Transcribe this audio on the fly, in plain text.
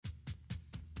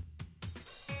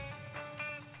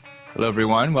Hello,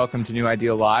 everyone. Welcome to New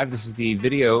Ideal Live. This is the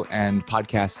video and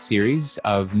podcast series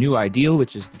of New Ideal,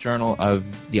 which is the journal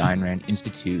of the Ayn Rand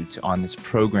Institute. On this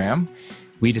program,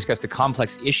 we discuss the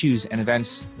complex issues and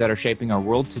events that are shaping our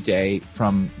world today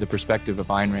from the perspective of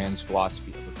Ayn Rand's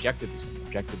philosophy of objectivism.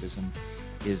 Objectivism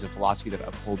is a philosophy that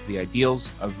upholds the ideals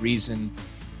of reason,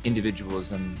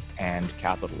 individualism, and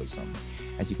capitalism.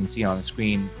 As you can see on the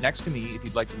screen next to me, if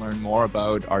you'd like to learn more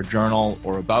about our journal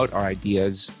or about our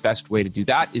ideas, best way to do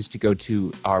that is to go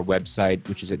to our website,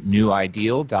 which is at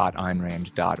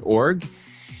newideal.aynrand.org.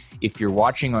 If you're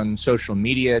watching on social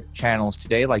media channels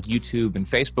today, like YouTube and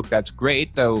Facebook, that's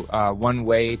great, though one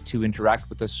way to interact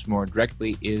with us more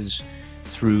directly is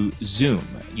through Zoom.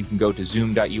 You can go to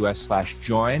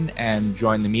zoom.us/join and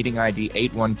join the meeting ID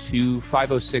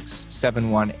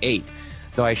 812-506-718.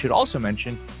 Though I should also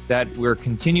mention that we're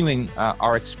continuing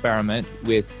our experiment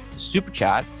with Super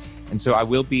Chat, and so I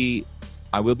will be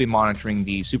monitoring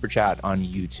the Super Chat on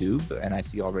YouTube, and I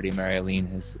see already Mary-Aline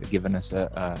has given us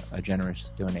a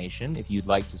generous donation. If you'd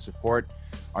like to support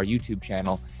our YouTube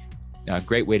channel, a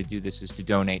great way to do this is to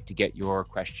donate to get your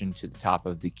question to the top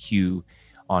of the queue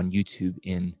on YouTube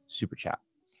in Super Chat.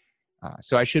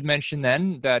 So I should mention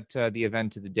then that the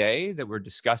event of the day that we're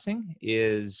discussing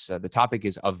is, the topic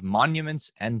is Of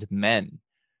Monuments and Men,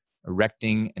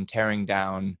 Erecting and Tearing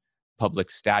Down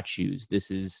Public Statues. This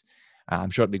is,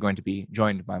 I'm shortly going to be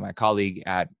joined by my colleague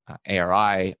at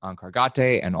ARI, Onkar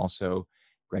Ghate, and also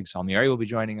Greg Salmieri will be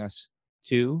joining us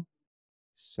too.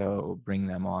 So bring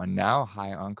them on now. Hi,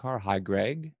 Onkar. Hi,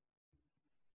 Greg.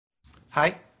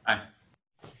 Hi. Hi.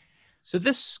 So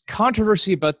this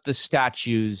controversy about the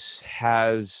statues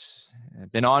has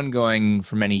been ongoing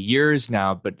for many years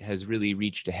now, but has really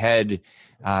reached a head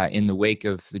in the wake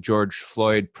of the George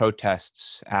Floyd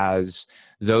protests, as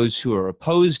those who are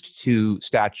opposed to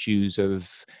statues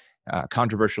of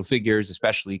controversial figures,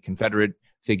 especially Confederate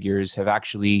figures, have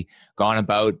actually gone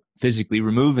about physically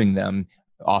removing them,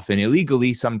 often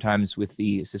illegally, sometimes with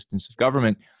the assistance of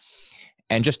government.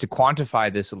 And just to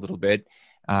quantify this a little bit,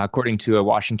 according to a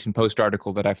Washington Post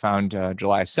article that I found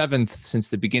July 7th, since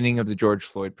the beginning of the George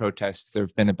Floyd protests, there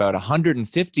have been about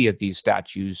 150 of these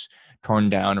statues torn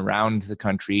down around the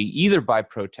country, either by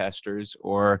protesters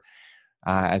or,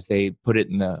 as they put it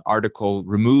in the article,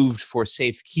 removed for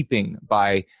safekeeping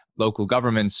by local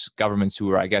governments who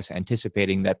were, I guess,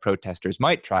 anticipating that protesters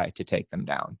might try to take them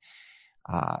down.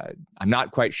 I'm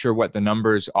not quite sure what the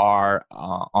numbers are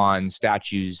on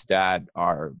statues that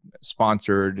are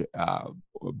sponsored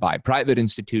by private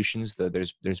institutions, though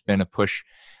there's been a push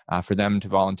for them to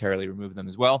voluntarily remove them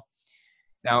as well.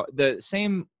 Now, the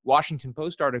same Washington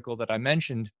Post article that I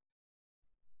mentioned,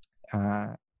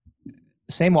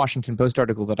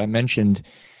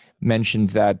 mentioned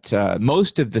that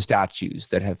most of the statues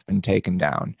that have been taken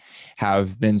down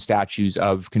have been statues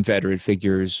of Confederate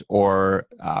figures or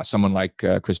someone like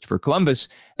Christopher Columbus.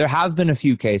 There have been a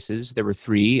few cases, there were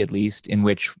 3 at least, in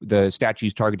which the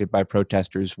statues targeted by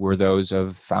protesters were those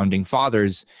of founding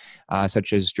fathers,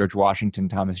 such as George Washington,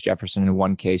 Thomas Jefferson, and in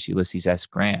one case, Ulysses S.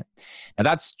 Grant. Now,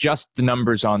 that's just the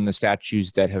numbers on the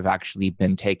statues that have actually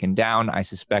been taken down. I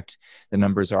suspect the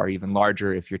numbers are even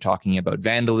larger if you're talking about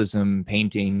vandalism,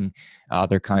 painting,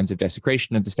 other kinds of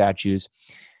desecration of the statues.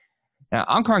 Now,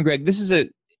 Onkar and Greg, this is a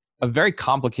very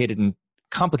complicated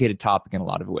topic in a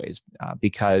lot of ways,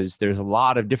 because there's a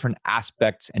lot of different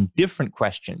aspects and different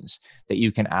questions that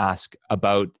you can ask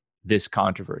about this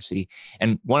controversy.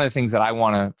 And one of the things that I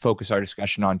want to focus our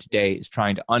discussion on today is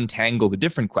trying to untangle the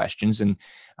different questions and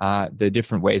the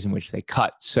different ways in which they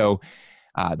cut. So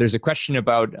there's a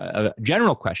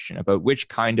general question about which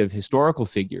kind of historical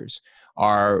figures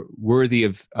are worthy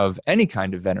of any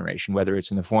kind of veneration, whether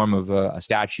it's in the form of a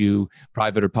statue,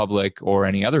 private or public, or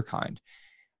any other kind.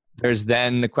 There's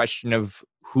then the question of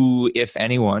who, if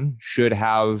anyone, should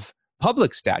have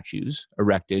public statues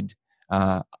erected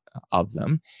of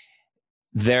them.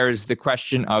 There's the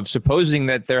question of, supposing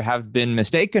that there have been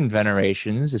mistaken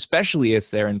venerations, especially if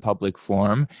they're in public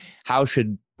form, how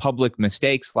should public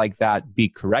mistakes like that be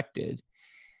corrected?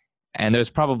 And there's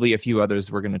probably a few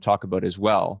others we're going to talk about as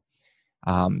well.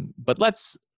 But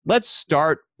let's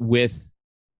start with,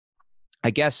 I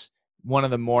guess, one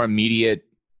of the more immediate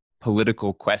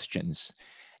political questions.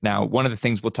 Now, one of the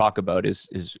things we'll talk about is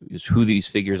who these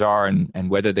figures are and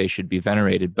whether they should be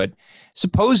venerated. But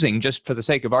supposing, just for the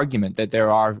sake of argument, that there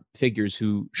are figures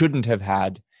who shouldn't have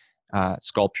had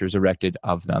sculptures erected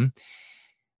of them,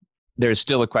 there's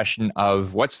still a question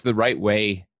of what's the right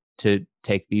way to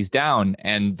take these down.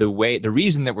 And the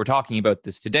reason that we're talking about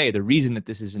this today, the reason that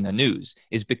this is in the news,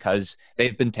 is because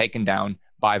they've been taken down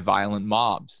by violent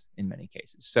mobs in many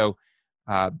cases. So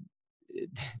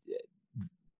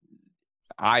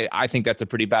I think that's a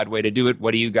pretty bad way to do it.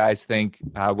 What do you guys think?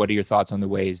 What are your thoughts on the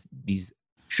ways these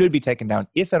should be taken down,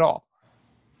 if at all?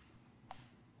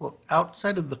 Well,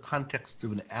 outside of the context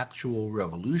of an actual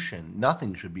revolution,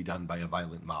 nothing should be done by a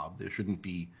violent mob. There shouldn't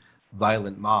be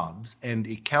violent mobs, and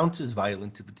it counts as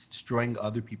violence if it's destroying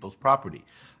other people's property.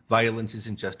 Violence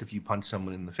isn't just if you punch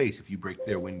someone in the face, if you break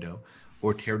their window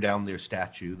or tear down their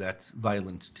statue, that's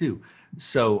violence too.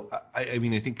 So, I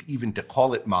mean, I think even to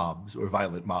call it mobs or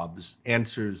violent mobs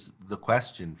answers the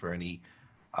question for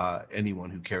anyone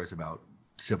who cares about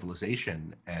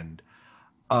civilization.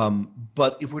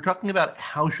 But if we're talking about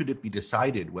how should it be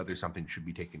decided whether something should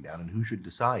be taken down and who should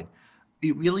decide,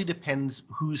 it really depends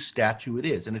whose statue it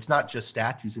is. And it's not just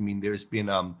statues. I mean, there's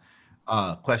been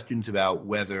questions about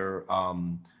whether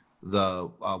the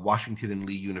Washington and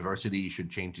Lee University should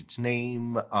change its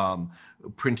name.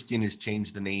 Princeton has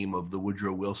changed the name of the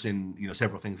Woodrow Wilson,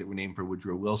 several things that were named for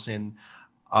Woodrow Wilson.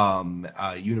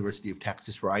 University of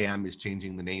Texas, where I am, is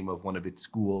changing the name of one of its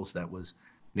schools that was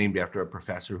named after a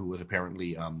professor who was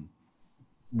apparently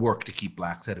worked to keep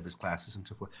blacks out of his classes and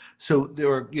so forth. So there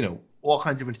are, all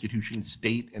kinds of institutions,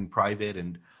 state and private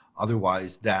and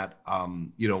otherwise, that,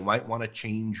 might want to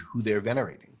change who they're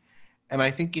venerating. And I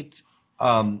think it's,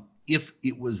 if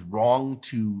it was wrong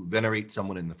to venerate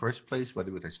someone in the first place,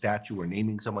 whether with a statue or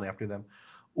naming someone after them,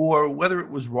 or whether it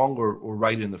was wrong or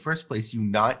right in the first place, you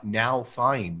not now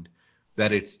find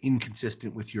that it's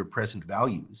inconsistent with your present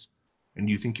values, and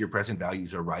you think your present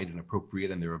values are right and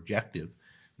appropriate and they're objective,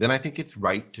 then I think it's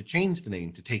right to change the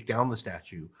name, to take down the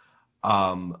statue,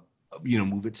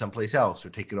 move it someplace else or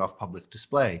take it off public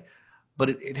display. But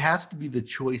it has to be the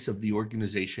choice of the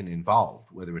organization involved,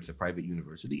 whether it's a private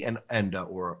university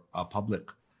or a public.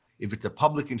 If it's a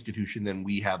public institution, then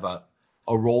we have a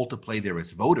role to play there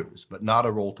as voters, but not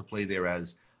a role to play there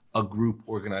as a group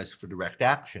organized for direct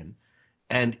action.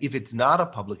 And if it's not a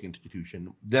public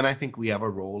institution, then I think we have a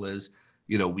role as,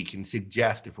 we can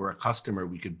suggest, if we're a customer,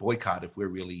 we could boycott if we're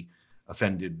really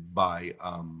offended by,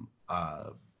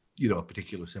 a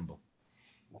particular symbol.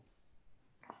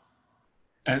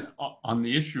 And on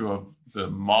the issue of the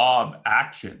mob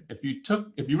action, if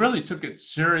you really took it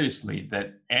seriously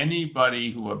that anybody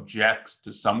who objects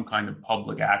to some kind of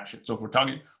public action, so if we're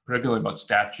talking particularly about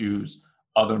statues,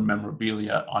 other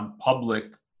memorabilia on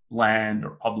public land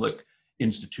or public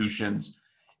institutions,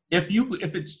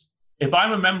 if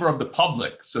I'm a member of the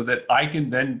public, so that I can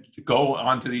then go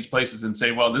onto these places and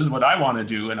say, well, this is what I want to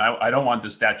do, and I don't want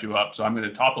this statue up, so I'm going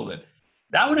to topple it.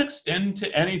 That would extend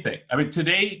to anything. I mean,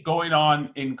 today going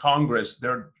on in Congress,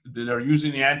 they're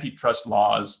using the antitrust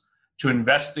laws to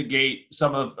investigate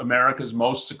some of America's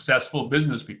most successful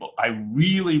business people. I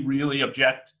really, really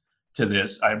object to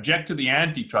this. I object to the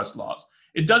antitrust laws.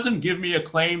 It doesn't give me a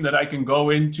claim that I can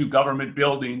go into government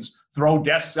buildings, throw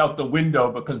desks out the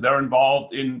window because they're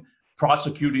involved in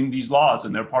prosecuting these laws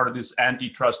and they're part of this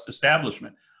antitrust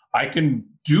establishment. I can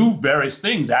do various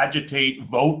things, agitate,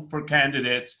 vote for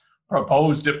candidates,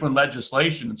 propose different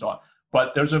legislation and so on.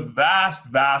 But there's a vast,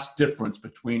 vast difference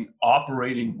between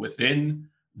operating within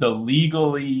the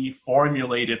legally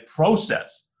formulated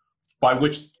process by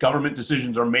which government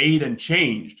decisions are made and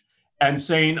changed, and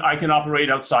saying I can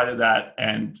operate outside of that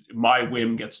and my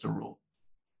whim gets to rule.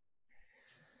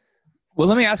 Well,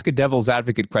 let me ask a devil's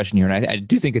advocate question here. And I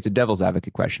do think it's a devil's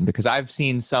advocate question, because I've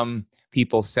seen some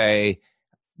people say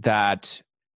that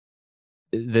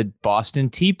the Boston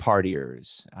Tea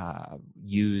Partiers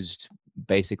used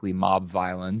basically mob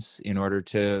violence in order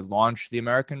to launch the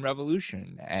American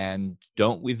Revolution, and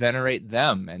don't we venerate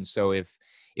them? And so if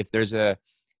there's a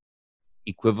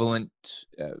equivalent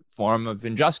form of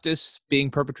injustice being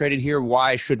perpetrated here,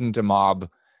 why shouldn't a mob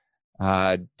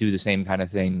do the same kind of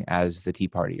thing as the Tea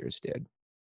Partiers did?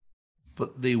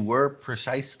 But they were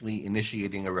precisely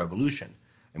initiating a revolution.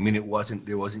 I mean,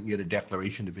 there wasn't yet a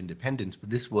Declaration of Independence, but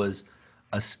this was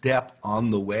a step on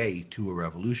the way to a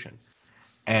revolution.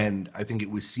 And I think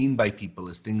it was seen by people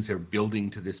as things are building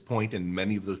to this point, and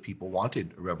many of those people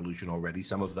wanted a revolution already.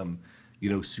 Some of them,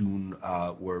 soon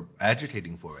were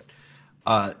agitating for it.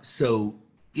 So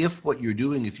if what you're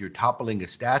doing is you're toppling a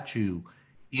statue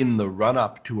in the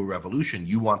run-up to a revolution,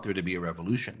 you want there to be a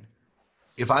revolution.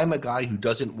 If I'm a guy who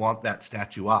doesn't want that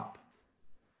statue up,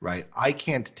 right, I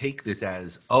can't take this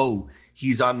as, oh,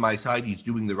 he's on my side, he's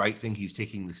doing the right thing, he's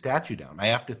taking the statue down. I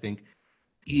have to think,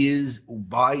 is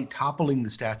by toppling the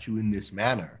statue in this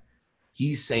manner,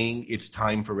 he's saying it's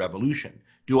time for revolution.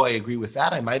 Do I agree with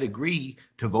that? I might agree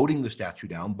to voting the statue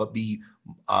down, but be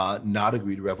not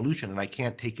agree to revolution. And I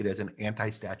can't take it as an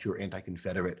anti-statue or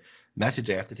anti-Confederate message.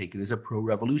 I have to take it as a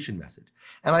pro-revolution message.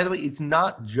 And by the way, it's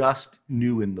not just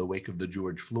new in the wake of the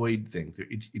George Floyd things.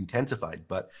 It's intensified.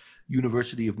 But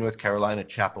University of North Carolina,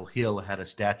 Chapel Hill had a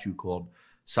statue called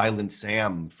Silent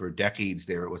Sam for decades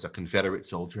there. It was a Confederate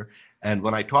soldier. And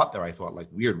when I taught there, I thought, like,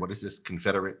 weird, what is this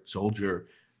Confederate soldier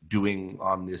doing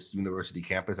on this university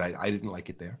campus? I didn't like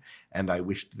it there, and I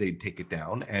wished they'd take it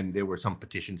down. And there were some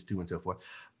petitions too and so forth.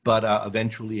 But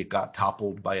eventually it got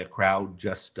toppled by a crowd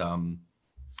just a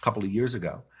couple of years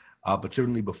ago, but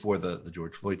certainly before the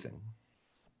George Floyd thing.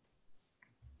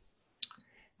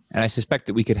 And I suspect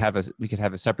that we could have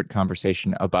a separate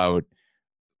conversation about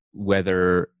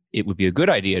whether it would be a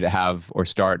good idea to have or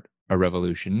start a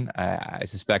revolution. I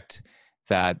suspect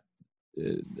that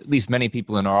at least many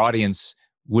people in our audience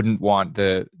wouldn't want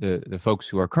the folks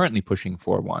who are currently pushing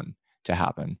for one to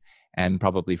happen, and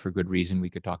probably for good reason.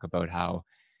 We could talk about how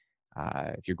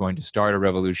if you're going to start a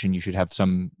revolution, you should have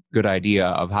some good idea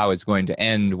of how it's going to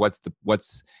end. What's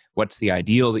the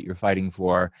ideal that you're fighting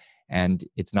for? And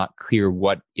it's not clear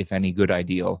what, if any, good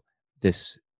ideal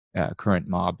this current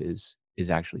mob is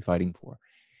actually fighting for.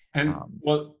 And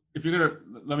well, if you're gonna,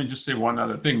 let me just say one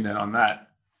other thing then on that,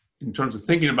 in terms of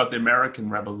thinking about the American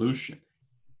Revolution.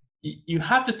 You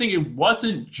have to think it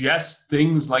wasn't just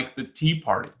things like the Tea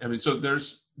Party. I mean, so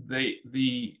there's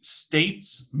the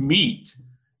states meet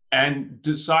and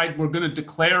decide we're going to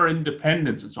declare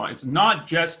independence and so on. It's not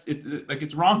just,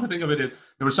 it's wrong to think of it as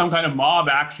there was some kind of mob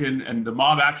action, and the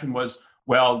mob action was,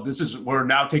 well, we're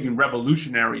now taking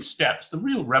revolutionary steps. The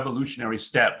real revolutionary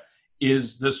step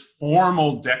is this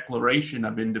formal declaration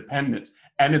of independence.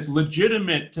 And it's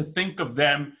legitimate to think of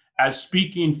them as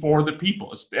speaking for the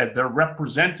people, as their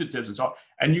representatives and so on.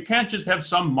 And you can't just have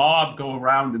some mob go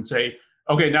around and say,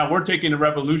 okay, now we're taking a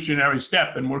revolutionary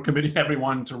step and we're committing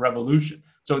everyone to revolution.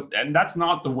 So, and that's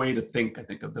not the way to think, I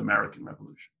think, of the American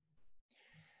Revolution.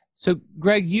 So,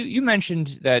 Greg, you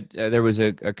mentioned that there was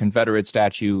a Confederate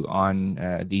statue on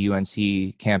the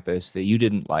UNC campus that you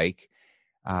didn't like.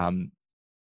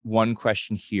 One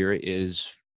question here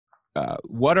is,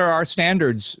 what are our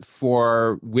standards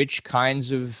for which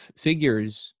kinds of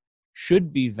figures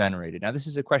should be venerated? Now, this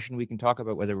is a question we can talk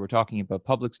about whether we're talking about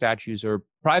public statues or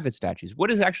private statues.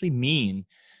 What does it actually mean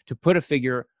to put a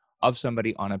figure of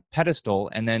somebody on a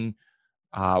pedestal, and then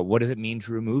what does it mean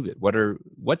to remove it?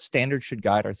 What standards should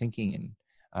guide our thinking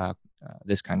in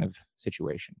this kind of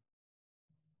situation?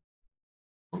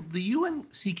 Well, the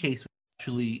UNC case was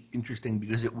actually interesting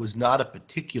because it was not a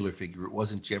particular figure. It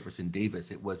wasn't Jefferson Davis.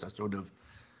 It was a sort of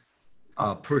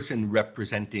person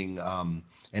representing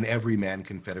an everyman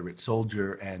Confederate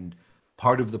soldier. And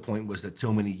part of the point was that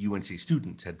so many UNC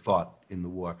students had fought in the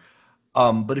war.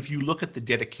 But if you look at the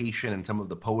dedication and some of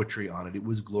the poetry on it, it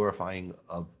was glorifying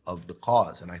of the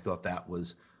cause. And I thought that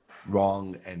was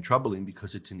wrong and troubling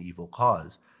because it's an evil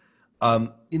cause.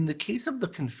 In the case of the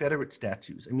Confederate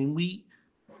statues, I mean,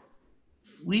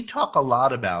 we talk a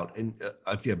lot about, and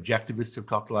the objectivists have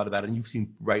talked a lot about, and you've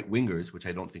seen right-wingers, which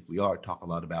I don't think we are, talk a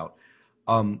lot about,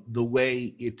 the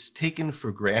way it's taken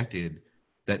for granted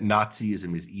that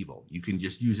Nazism is evil. You can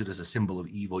just use it as a symbol of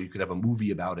evil. You could have a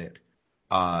movie about it.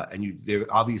 And they're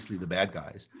obviously the bad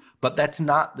guys. But that's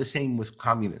not the same with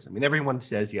communism. I mean, everyone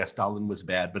says, yes, Stalin was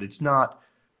bad, but it's not,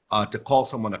 to call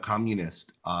someone a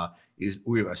communist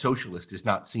or a socialist is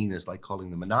not seen as like calling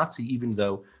them a Nazi, even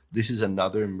though this is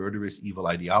another murderous, evil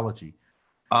ideology.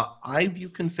 I view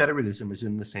Confederatism as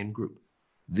in the same group.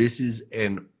 This is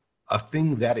a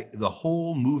thing that the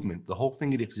whole movement, the whole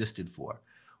thing it existed for,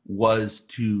 was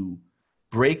to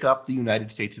break up the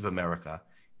United States of America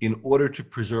in order to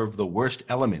preserve the worst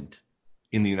element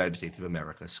in the United States of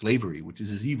America, slavery, which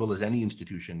is as evil as any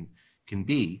institution can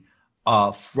be,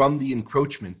 from the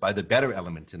encroachment by the better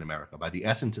elements in America, by the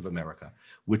essence of America,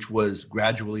 which was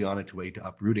gradually on its way to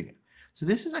uprooting it. So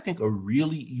this is, I think, a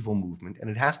really evil movement, and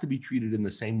it has to be treated in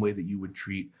the same way that you would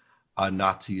treat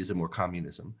Nazism or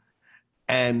communism.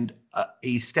 And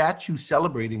a statue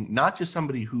celebrating not just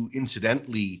somebody who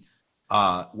incidentally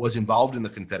was involved in the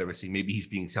Confederacy, maybe he's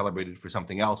being celebrated for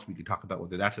something else, we could talk about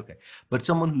whether that's okay, but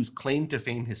someone whose claim to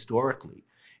fame historically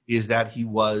is that he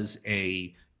was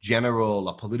a general,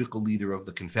 a political leader of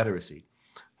the Confederacy.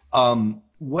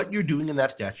 What you're doing in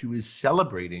that statue is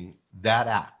celebrating that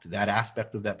act, that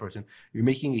aspect of that person. You're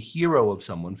making a hero of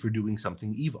someone for doing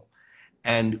something evil.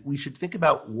 And we should think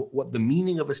about what the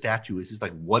meaning of a statue is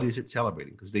like, what is it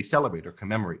celebrating? Because they celebrate or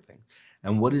commemorate things.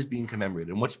 And what is being commemorated?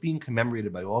 And what's being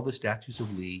commemorated by all the statues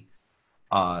of Lee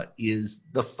is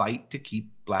the fight to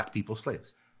keep Black people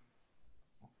slaves.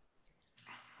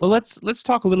 Well, let's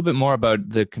talk a little bit more about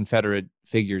the Confederate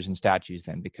figures and statues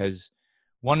then, because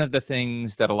one of the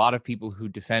things that a lot of people who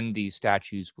defend these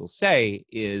statues will say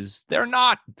is they're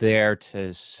not there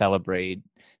to celebrate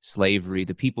slavery.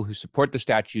 The people who support the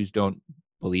statues don't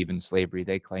believe in slavery.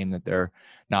 They claim that they're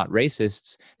not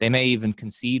racists. They may even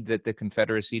concede that the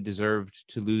Confederacy deserved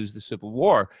to lose the Civil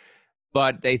War,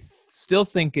 but they still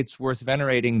think it's worth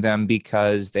venerating them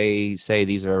because they say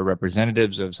these are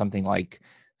representatives of something like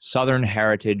Southern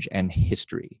heritage and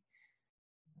history.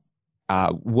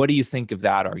 What do you think of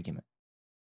that argument?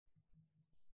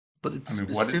 But it's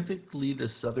specifically the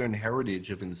Southern heritage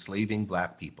of enslaving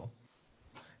Black people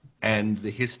and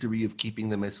the history of keeping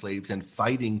them as slaves and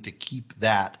fighting to keep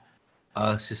that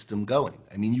system going.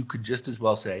 I mean, you could just as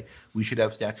well say we should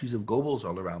have statues of Goebbels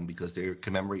all around because they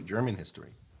commemorate German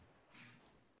history.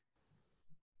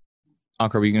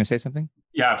 Ankur, were you going to say something?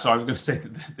 Yeah, so I was going to say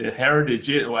that the heritage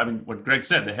is, I mean, what Greg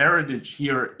said, the heritage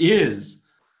here is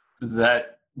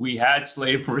that we had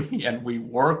slavery and we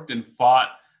worked and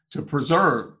fought to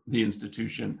preserve the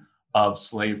institution of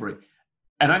slavery.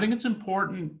 And I think it's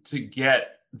important to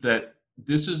get that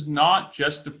this is not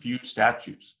just a few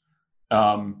statues.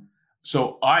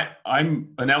 So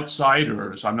I'm an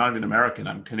outsider, so I'm not even American,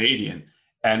 I'm Canadian.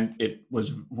 And it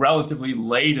was relatively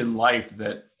late in life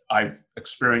that I've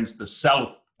experienced the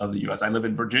South of the US. I live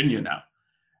in Virginia now.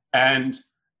 And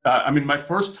I mean, my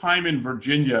first time in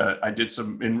Virginia,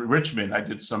 in Richmond, I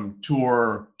did some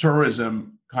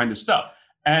tourism kind of stuff.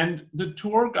 And the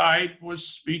tour guide was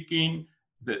speaking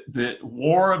the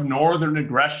war of northern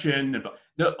aggression,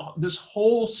 this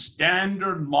whole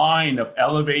standard line of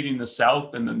elevating the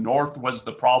South and the North was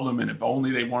the problem, and if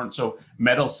only they weren't so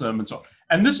meddlesome and so on.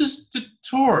 And this is the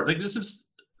tour,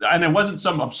 and it wasn't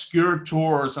some obscure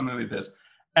tour or something like this.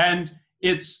 And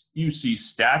you see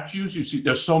statues,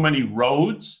 there's so many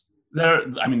roads there.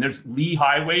 I mean, there's Lee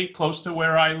Highway close to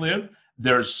where I live.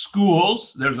 There's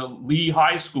schools. There's a Lee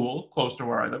High School close to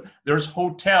where I live. There's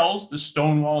hotels, the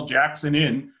Stonewall Jackson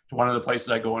Inn, to one of the places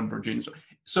I go in Virginia.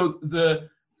 So the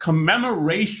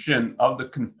commemoration of the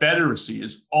Confederacy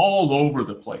is all over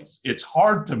the place. It's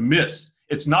hard to miss.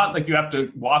 It's not like you have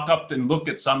to walk up and look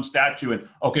at some statue and,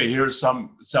 okay, here's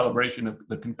some celebration of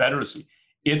the Confederacy.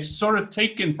 It's sort of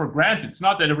taken for granted. It's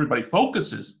not that everybody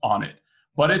focuses on it,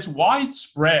 but it's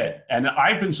widespread. And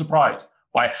I've been surprised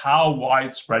by how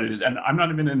widespread it is. And I'm not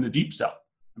even in the Deep South.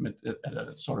 I'm at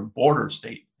a sort of border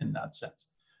state in that sense.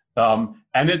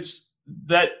 And it's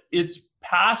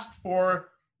passed for,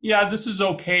 yeah, this is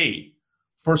okay,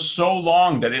 for so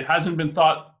long that it hasn't been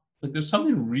thought like there's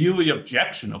something really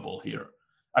objectionable here.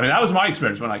 I mean, that was my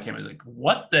experience when I came in. Like,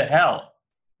 what the hell?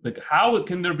 Like, how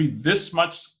can there be this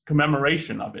much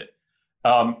commemoration of it?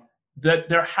 That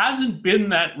there hasn't been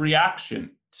that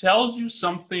reaction tells you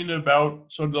something about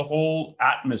sort of the whole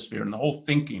atmosphere and the whole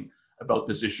thinking about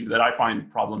this issue that I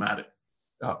find problematic.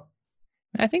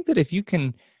 I think that if you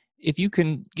can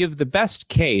give the best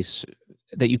case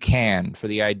that you can for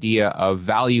the idea of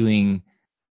valuing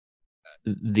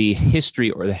the history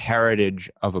or the heritage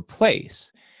of a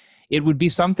place, it would be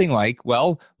something like,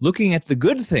 well, looking at the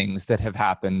good things that have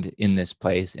happened in this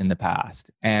place in the past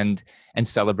and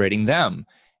celebrating them.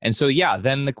 And so, yeah,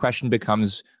 then the question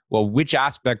becomes, well, which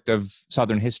aspect of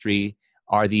Southern history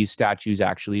are these statues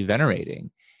actually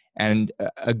venerating? And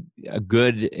a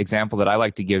good example that I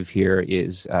like to give here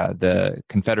is the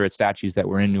Confederate statues that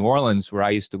were in New Orleans, where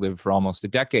I used to live for almost a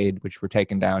decade, which were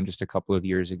taken down just a couple of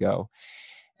years ago.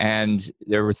 And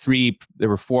there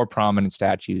were four prominent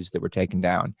statues that were taken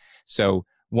down. So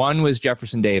one was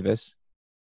Jefferson Davis,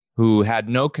 who had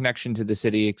no connection to the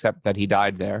city except that he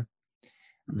died there.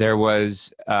 There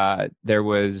was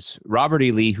Robert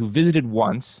E. Lee, who visited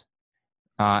once,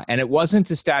 and it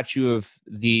wasn't a statue of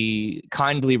the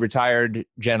kindly retired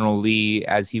General Lee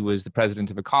as he was the president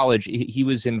of a college. He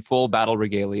was in full battle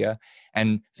regalia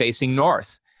and facing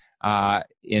north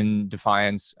in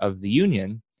defiance of the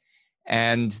Union.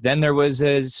 And then there was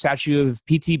a statue of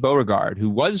P.T. Beauregard, who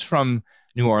was from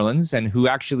New Orleans and who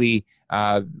actually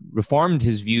reformed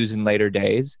his views in later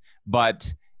days,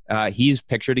 but he's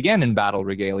pictured again in battle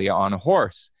regalia on a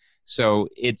horse. So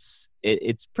it's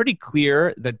pretty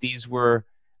clear that these were,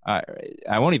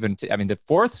 the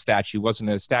fourth statue wasn't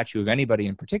a statue of anybody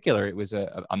in particular. It was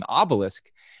an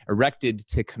obelisk erected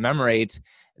to commemorate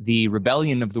the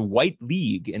rebellion of the White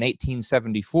League in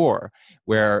 1874,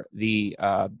 where the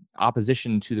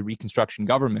opposition to the Reconstruction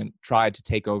government tried to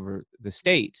take over the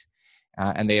state.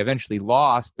 And they eventually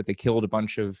lost, but they killed a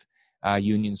bunch of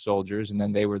Union soldiers, and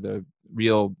then they were the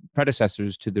real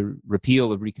predecessors to the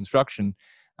repeal of Reconstruction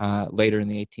later in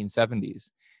the 1870s.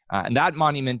 And that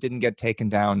monument didn't get taken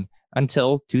down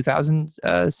until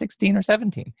 2016 or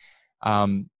 17.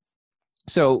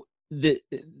 So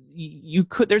you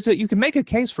can make a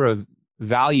case for a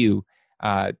value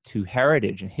to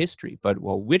heritage and history, but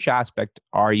which aspect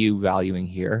are you valuing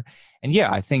here? And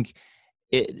yeah, I think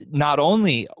not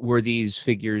only were these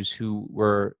figures who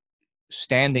were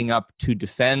standing up to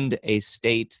defend a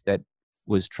state that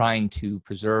was trying to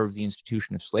preserve the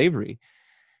institution of slavery,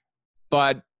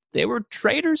 but they were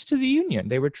traitors to the Union.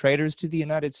 They were traitors to the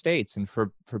United States. And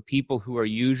for people who are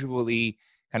usually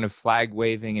kind of flag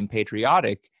waving and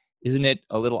patriotic, isn't it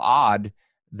a little odd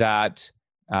that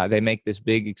they make this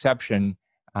big exception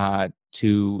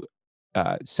to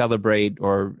celebrate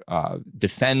or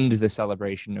defend the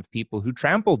celebration of people who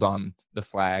trampled on the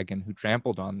flag and who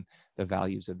trampled on the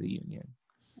values of the Union?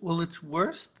 Well, it's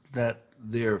worse that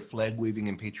they're flag waving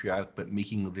and patriotic, but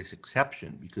making this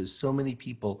exception, because so many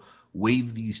people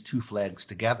wave these two flags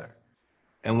together.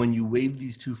 And when you wave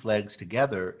these two flags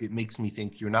together, it makes me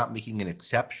think you're not making an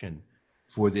exception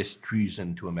for this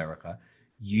treason to America.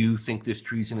 You think this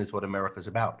treason is what America's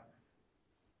about.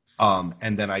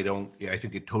 And then I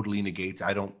think it totally negates,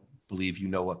 I don't believe you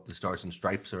know what the Stars and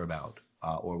Stripes are about,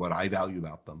 or what I value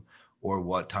about them, or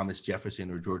what Thomas Jefferson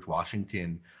or George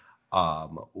Washington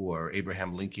or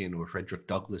Abraham Lincoln or Frederick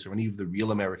Douglass or any of the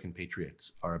real American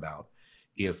patriots are about.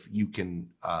 If you can,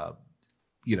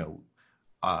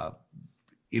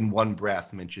 in one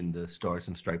breath mention the Stars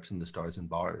and Stripes and the Stars and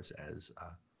Bars as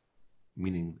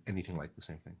meaning anything like the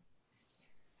same thing.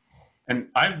 And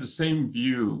I have the same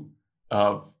view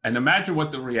of, and imagine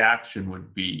what the reaction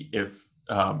would be if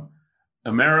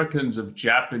Americans of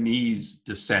Japanese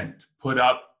descent put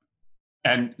up.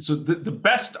 And so the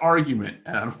best argument,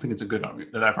 and I don't think it's a good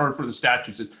argument, that I've heard for the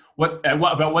statues is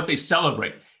about what they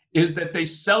celebrate, is that they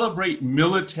celebrate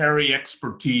military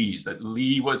expertise, that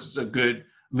Lee was a good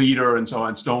leader and so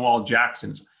on, Stonewall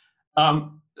Jackson's.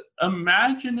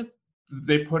 Imagine if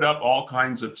they put up all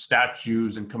kinds of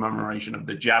statues in commemoration of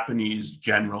the Japanese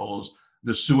generals,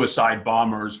 the suicide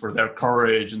bombers for their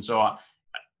courage and so on.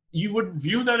 You would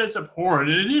view that as abhorrent,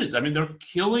 and it is. I mean, they're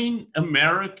killing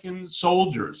American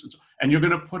soldiers, and you're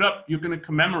going to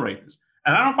commemorate this.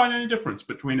 And I don't find any difference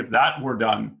between if that were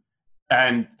done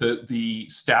and the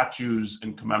statues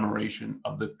in commemoration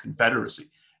of the Confederacy.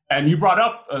 And you brought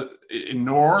up in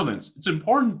New Orleans, it's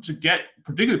important to get,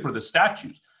 particularly for the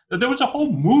statues, that there was a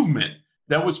whole movement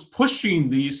that was pushing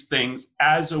these things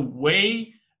as a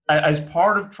way, as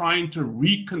part of trying to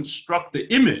reconstruct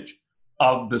the image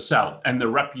of the South and the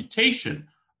reputation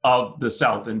of the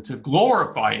South and to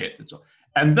glorify it.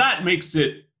 And that makes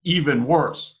it even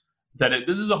worse, that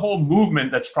this is a whole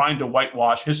movement that's trying to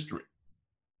whitewash history.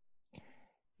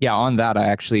 Yeah, on that, I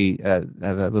actually have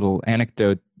a little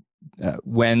anecdote.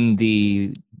 When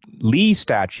the Lee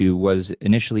statue was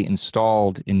initially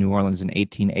installed in New Orleans in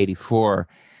 1884,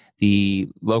 the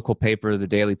local paper, the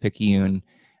Daily Picayune,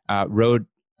 wrote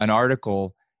an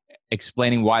article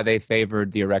explaining why they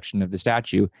favored the erection of the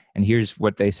statue. And here's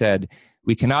what they said: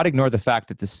 "We cannot ignore the fact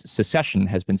that the secession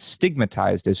has been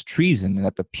stigmatized as treason and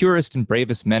that the purest and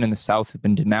bravest men in the South have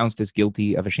been denounced as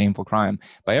guilty of a shameful crime.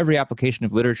 By every application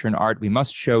of literature and art, we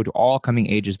must show to all coming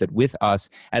ages that with us,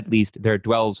 at least, there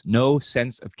dwells no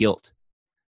sense of guilt."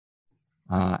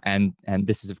 And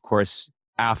this is, of course,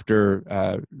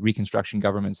 after Reconstruction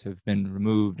governments have been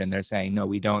removed, and they're saying, no,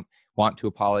 we don't want to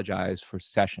apologize for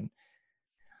secession.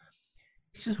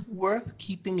 It's just worth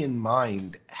keeping in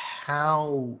mind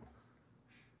how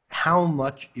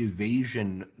much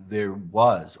evasion there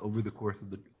was over the course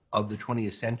of the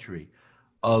 20th century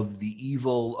of the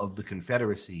evil of the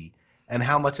Confederacy, and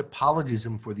how much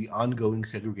apologism for the ongoing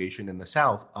segregation in the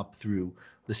South up through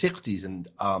the 60s. And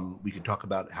we could talk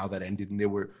about how that ended. And there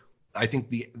were, I think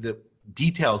the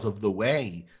details of the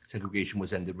way segregation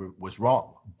was ended was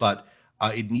wrong, but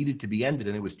it needed to be ended,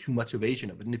 and there was too much evasion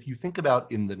of it. And if you think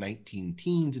about in the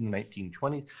 19-teens, in the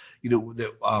 1920s,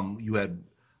 you had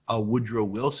Woodrow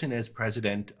Wilson as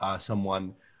president,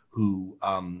 someone who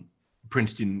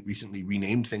Princeton recently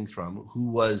renamed things from, who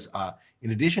was,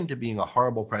 in addition to being a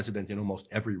horrible president in almost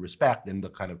every respect, and the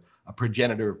kind of a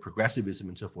progenitor of progressivism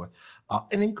and so forth,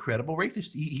 an incredible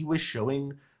racist. He was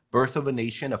showing Birth of a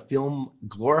Nation, a film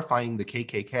glorifying the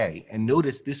KKK. And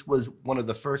notice this was one of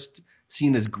the first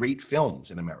seen as great films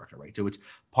in America, right? So it's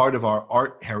part of our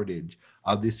art heritage.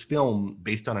 This film,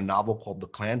 based on a novel called The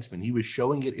Klansman, he was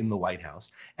showing it in the White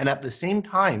House. And at the same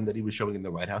time that he was showing it in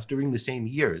the White House, during the same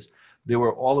years, there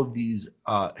were all of these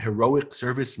heroic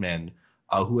servicemen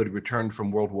who had returned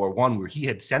from World War I, where he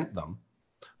had sent them.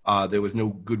 There was no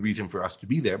good reason for us to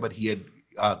be there, but he had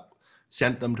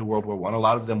sent them to World War I. A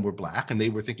lot of them were black, and they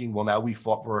were thinking, well, now we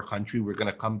fought for our country, we're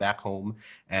going to come back home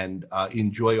and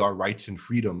enjoy our rights and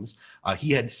freedoms.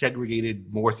 He had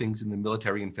segregated more things in the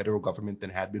military and federal government than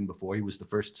had been before. He was the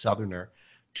first Southerner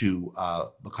to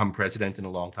become president in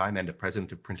a long time, and a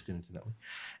president of Princeton, incidentally.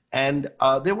 And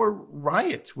there were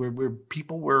riots where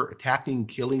people were attacking,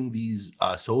 killing these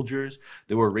soldiers.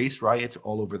 There were race riots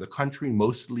all over the country,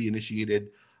 mostly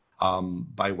initiated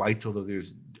by whites, although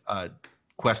there's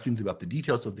questions about the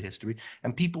details of the history.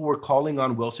 And people were calling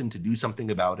on Wilson to do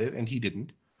something about it, and he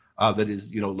didn't. That is,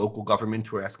 local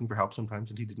governments were asking for help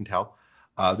sometimes, and he didn't help.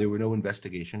 There were no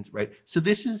investigations, right? So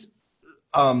this is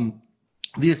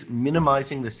this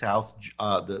minimizing the South,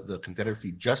 the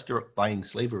Confederacy, justifying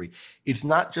slavery. It's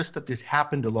not just that this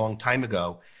happened a long time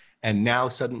ago, and now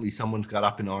suddenly someone's got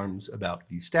up in arms about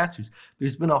these statues.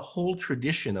 There's been a whole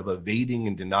tradition of evading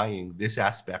and denying this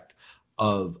aspect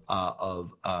of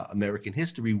American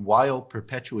history while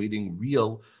perpetuating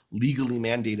real legally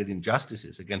mandated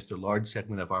injustices against a large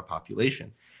segment of our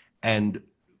population. And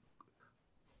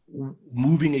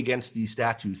moving against these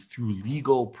statues through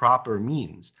legal, proper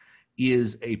means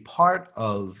is a part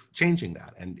of changing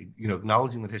that, and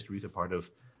acknowledging that history is a part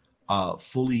of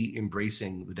fully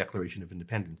embracing the Declaration of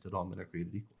Independence, that all men are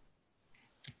created equal.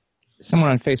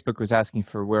 Someone on Facebook was asking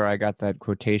for where I got that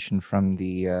quotation from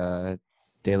the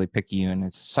Daily Picayune.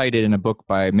 It's cited in a book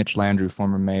by Mitch Landrieu,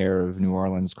 former mayor of New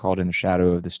Orleans, called In the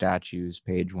Shadow of the Statues,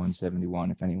 page 171,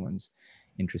 if anyone's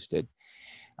interested.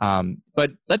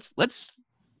 But let's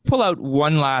pull out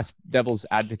one last devil's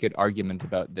advocate argument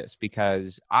about this,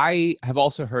 because I have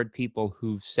also heard people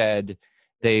who've said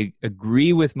they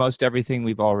agree with most everything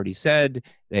we've already said.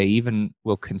 They even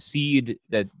will concede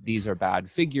that these are bad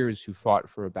figures who fought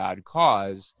for a bad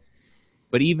cause.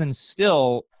 But even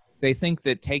still, they think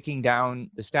that taking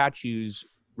down the statues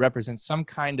represents some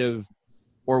kind of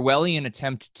Orwellian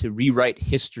attempt to rewrite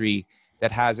history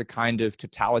that has a kind of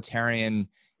totalitarian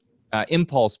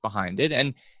impulse behind it.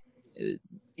 And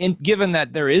given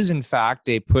that there is, in fact,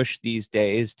 a push these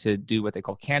days to do what they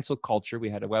call cancel culture,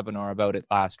 we had a webinar about it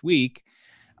last week,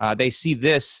 they see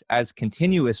this as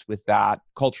continuous with that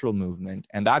cultural movement,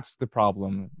 and that's the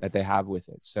problem that they have with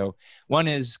it. So one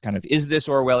is is this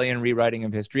Orwellian rewriting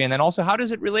of history? And then also, how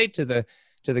does it relate to the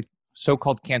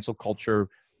so-called cancel culture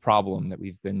problem that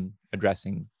we've been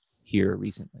addressing here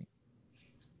recently?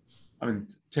 I mean,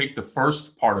 take the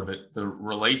first part of it, the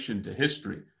relation to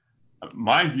history.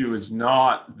 My view is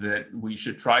not that we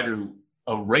should try to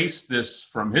erase this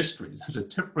from history. There's a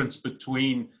difference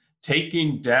between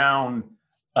taking down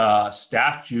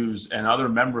statues and other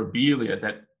memorabilia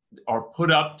that are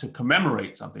put up to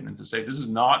commemorate something and to say this is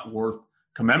not worth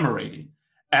commemorating,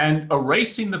 and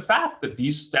erasing the fact that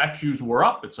these statues were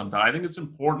up at some time. I think it's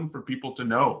important for people to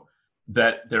know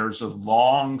that there's a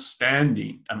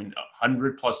long-standing,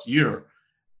 100+ year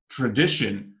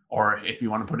tradition, or if you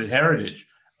want to put it, heritage,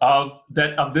 of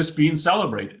this being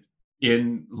celebrated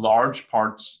in large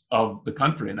parts of the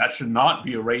country. And that should not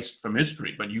be erased from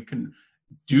history. But you can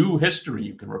do history,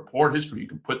 you can report history, you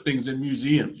can put things in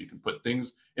museums, you can put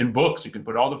things in books, you can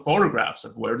put all the photographs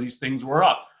of where these things were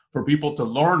up for people to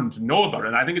learn, to know about it.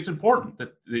 And I think it's important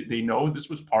that they know this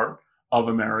was part of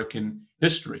American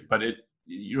history. But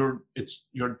you're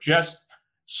just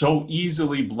so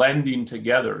easily blending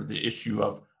together the issue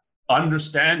of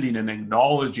understanding and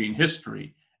acknowledging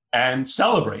history and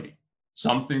celebrating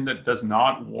something that does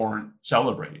not warrant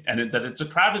celebrating, and that it's a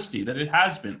travesty that it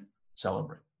has been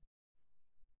celebrated.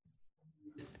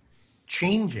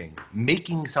 Changing,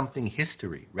 making something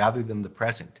history rather than the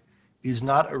present is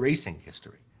not erasing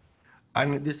history.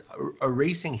 This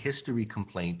erasing history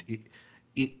complaint,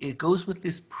 it goes with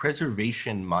this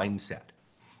preservation mindset,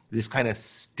 this kind of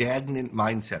stagnant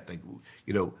mindset, like,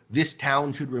 this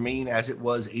town should remain as it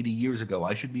was 80 years ago.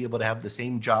 I should be able to have the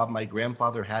same job my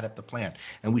grandfather had at the plant,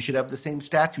 and we should have the same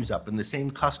statues up and the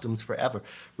same customs forever,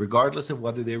 regardless of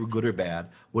whether they were good or bad.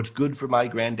 What's good for my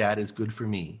granddad is good for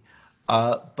me.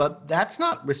 But that's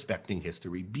not respecting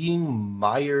history. Being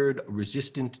mired,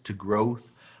 resistant to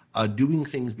growth, doing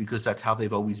things because that's how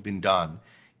they've always been done,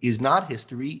 is not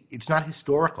history, it's not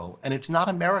historical, and it's not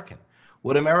American.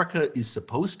 What America is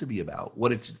supposed to be about,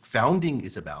 what its founding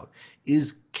is about,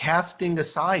 is casting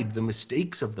aside the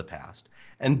mistakes of the past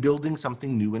and building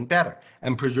something new and better,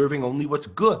 and preserving only what's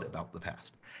good about the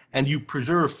past. And you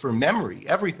preserve for memory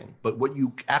everything, but what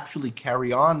you actually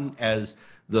carry on as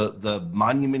the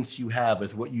monuments you have,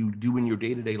 as what you do in your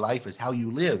day-to-day life, as how you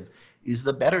live, is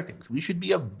the better things. We should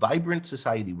be a vibrant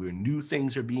society where new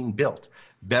things are being built,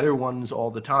 better ones all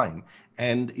the time.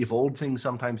 And if old things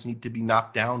sometimes need to be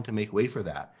knocked down to make way for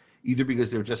that, either because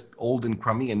they're just old and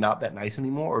crummy and not that nice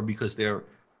anymore, or because they're,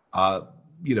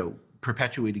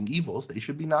 perpetuating evils, they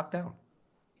should be knocked down.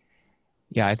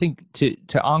 Yeah, I think to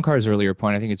Onkar's earlier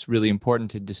point, I think it's really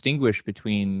important to distinguish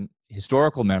between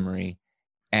historical memory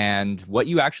and what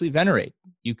you actually venerate.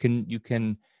 You can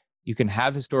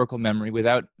have historical memory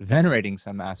without venerating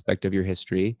some aspect of your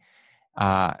history.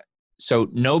 So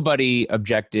nobody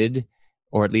objected,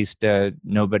 or at least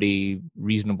nobody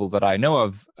reasonable that I know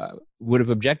of, would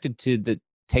have objected to the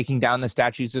taking down the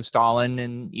statues of Stalin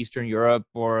in Eastern Europe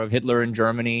or of Hitler in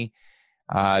Germany.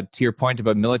 To your point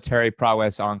about military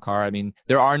prowess, Onkar, I mean,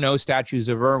 there are no statues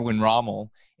of Erwin Rommel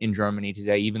in Germany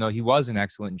today, even though he was an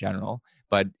excellent general,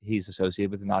 but he's associated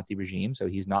with the Nazi regime, so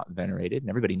he's not venerated, and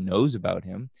everybody knows about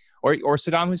him. Or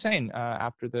Saddam Hussein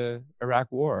after the Iraq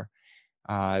War.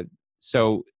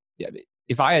 So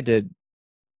if I had to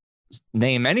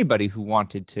name anybody who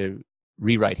wanted to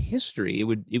rewrite history,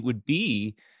 it would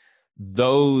be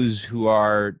those who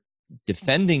are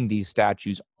defending these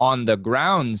statues on the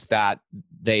grounds that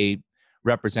they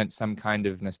represent some kind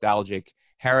of nostalgic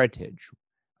heritage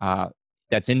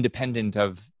that's independent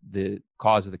of the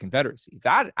cause of the Confederacy.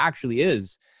 That actually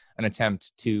is an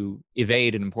attempt to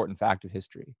evade an important fact of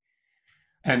history.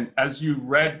 And as you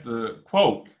read the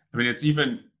quote, I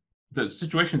mean, the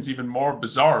situation's even more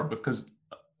bizarre, because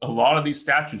a lot of these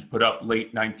statues put up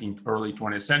late 19th, early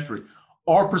 20th century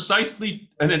are precisely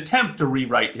an attempt to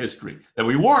rewrite history, that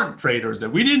we weren't traitors, that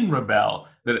we didn't rebel,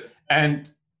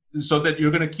 and so that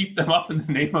you're going to keep them up in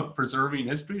the name of preserving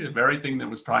history, the very thing that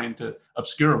was trying to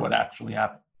obscure what actually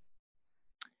happened.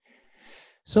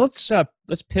 So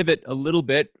let's pivot a little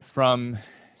bit from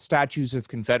statues of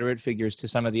Confederate figures to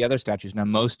some of the other statues. Now,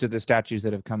 most of the statues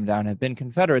that have come down have been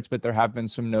Confederates, but there have been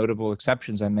some notable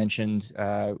exceptions. I mentioned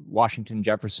Washington,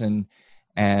 Jefferson,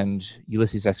 and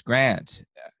Ulysses S. Grant.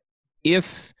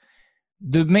 If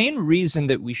the main reason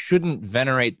that we shouldn't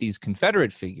venerate these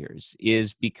Confederate figures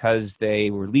is because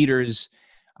they were leaders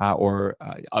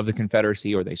of the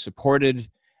Confederacy, or they supported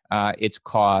its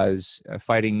cause,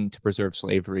 fighting to preserve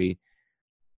slavery,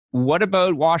 what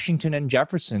about Washington and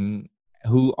Jefferson,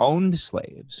 who owned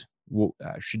slaves?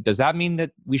 Does that mean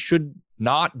that we should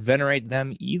not venerate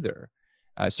them either?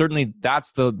 Certainly,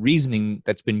 that's the reasoning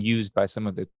that's been used by some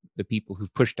of the people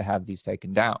who've pushed to have these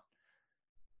taken down.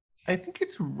 I think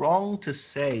it's wrong to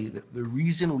say that the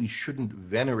reason we shouldn't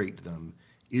venerate them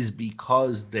is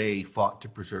because they fought to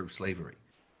preserve slavery.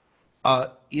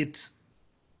 It's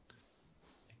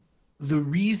the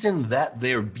reason that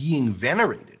they're being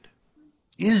venerated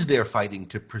is they're fighting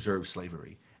to preserve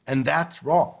slavery, and that's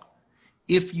wrong.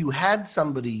 If you had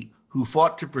somebody who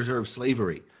fought to preserve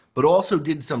slavery, but also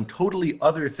did some totally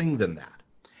other thing than that,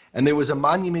 and there was a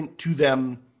monument to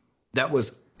them that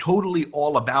was totally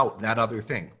all about that other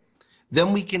thing,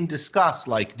 then we can discuss,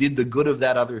 like, did the good of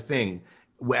that other thing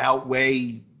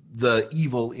outweigh the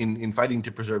evil in fighting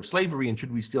to preserve slavery, and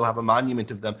should we still have a monument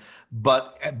of them?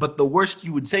 But the worst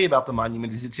you would say about the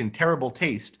monument is it's in terrible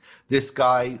taste. This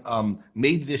guy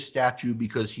made this statue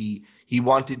because he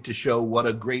wanted to show what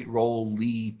a great role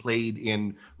Lee played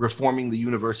in reforming the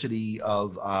University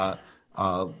of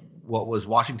what was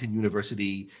Washington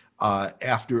University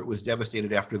after it was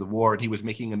devastated after the war, and he was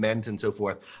making amends and so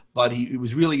forth. But it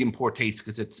was really in poor taste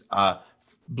because it's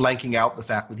blanking out the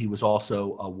fact that he was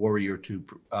also a warrior to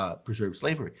preserve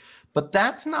slavery. But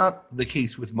that's not the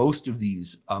case with most of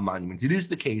these monuments. It is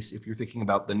the case if you're thinking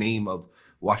about the name of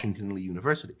Washington Lee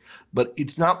University. But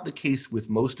it's not the case with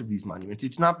most of these monuments.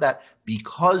 It's not that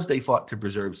because they fought to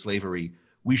preserve slavery,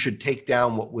 we should take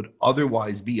down what would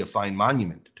otherwise be a fine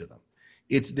monument to them.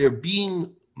 It's they're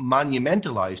being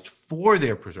monumentalized for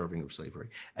their preserving of slavery,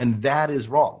 and that is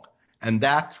wrong. And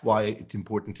that's why it's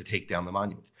important to take down the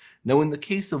monument. Now, in the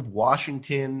case of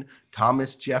Washington,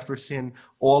 Thomas Jefferson,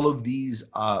 all of these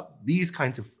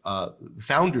kinds of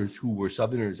founders who were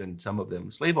Southerners and some of them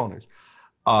slave owners,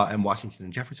 and Washington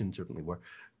and Jefferson certainly were,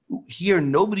 here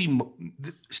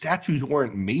statues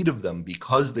weren't made of them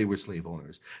because they were slave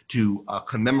owners to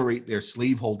commemorate their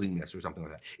slaveholdingness or something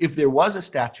like that. If there was a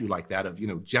statue like that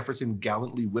of Jefferson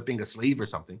gallantly whipping a slave or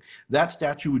something, that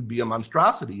statue would be a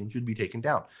monstrosity and should be taken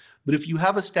down. But if you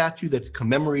have a statue that's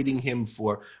commemorating him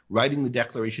for writing the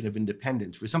Declaration of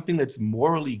Independence, for something that's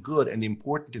morally good and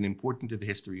important to the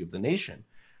history of the nation,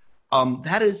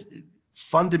 that is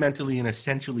fundamentally and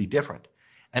essentially different.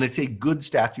 And it's a good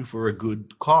statue for a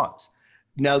good cause.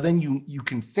 Now, then you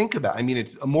can think about,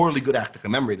 it's a morally good act to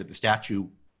commemorate that the statue,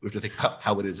 we have to think about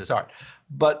how it is as art.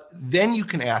 But then you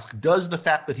can ask, does the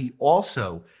fact that he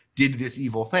also did this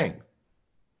evil thing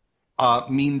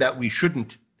mean that we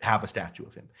shouldn't have a statue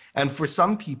of him. And for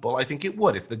some people, I think it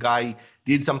would. If the guy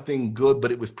did something good,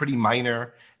 but it was pretty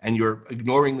minor, and you're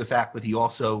ignoring the fact that he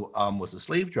also was a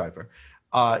slave driver,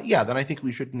 then I think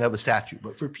we shouldn't have a statue.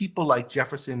 But for people like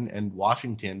Jefferson and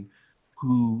Washington,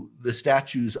 who the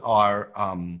statues are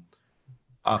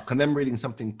commemorating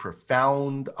something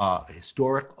profound,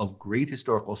 historic, of great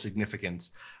historical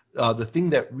significance, the thing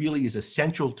that really is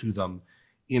essential to them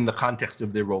in the context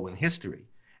of their role in history,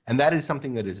 and that is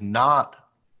something that is not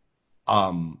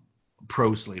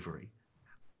pro-slavery,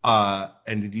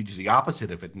 and indeed is the opposite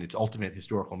of it in its ultimate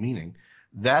historical meaning,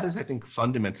 that is, I think,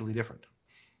 fundamentally different.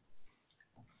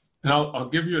 And I'll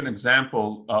give you an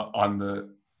example on the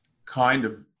kind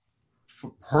of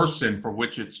person for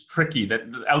which it's tricky, that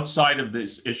outside of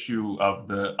this issue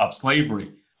of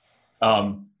slavery.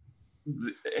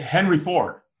 Henry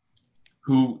Ford,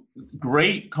 who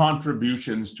great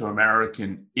contributions to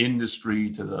American industry,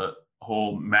 to the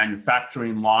whole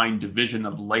manufacturing line, division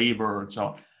of labor, and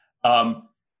so on,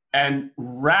 and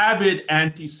rabid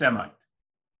anti-Semite.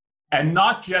 And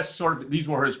not just sort of, these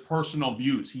were his personal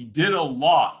views. He did a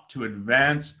lot to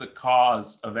advance the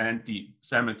cause of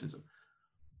anti-Semitism.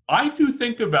 I do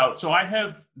think about, so I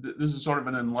have, this is sort of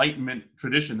an Enlightenment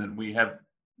tradition that we have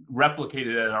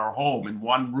replicated at our home in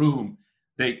one room.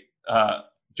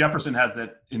 Jefferson has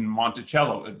that in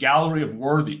Monticello, a gallery of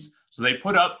worthies. So they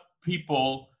put up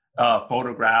people,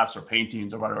 photographs or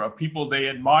paintings or whatever, of people they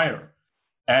admire.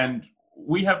 And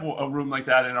we have a room like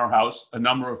that in our house, a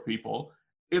number of people.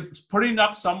 If putting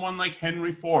up someone like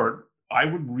Henry Ford, I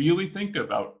would really think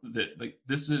about that. Like,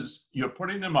 this is, you're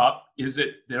putting him up.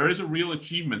 There is a real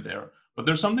achievement there, but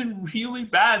there's something really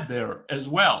bad there as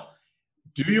well.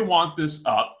 Do you want this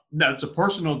up? Now, it's a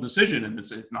personal decision, and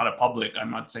it's not a public,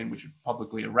 I'm not saying we should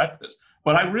publicly erect this,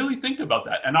 but I really think about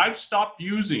that. And I've stopped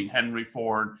using Henry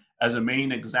Ford as a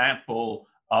main example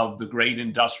of the great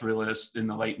industrialist in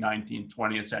the late 19th,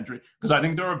 20th century, because I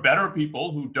think there are better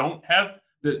people who don't have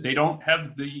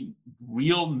the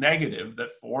real negative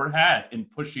that Ford had in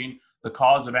pushing the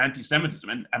cause of anti-Semitism.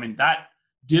 And I mean, that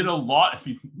did a lot, if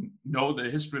you know the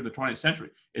history of the 20th century,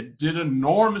 it did an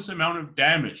enormous amount of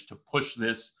damage to push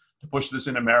this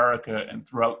in America and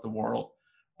throughout the world.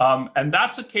 And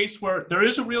that's a case where there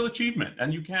is a real achievement,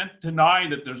 and you can't deny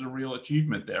that there's a real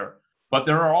achievement there, but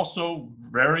there are also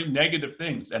very negative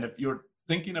things. And if you're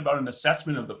thinking about an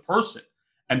assessment of the person,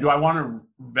 and do I want to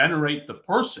venerate the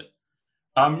person,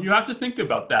 you have to think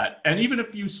about that. And even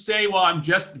if you say, well, I'm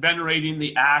just venerating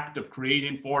the act of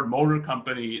creating Ford Motor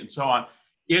Company and so on,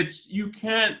 you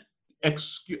can't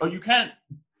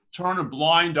turn a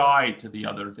blind eye to the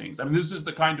other things. I mean, this is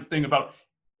the kind of thing about,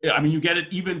 you get it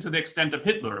even to the extent of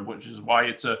Hitler, which is why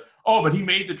it's but he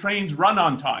made the trains run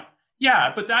on time.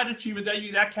 Yeah, but that achievement,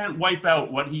 that can't wipe out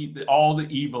all the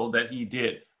evil that he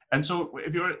did. And so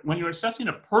when you're assessing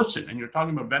a person and you're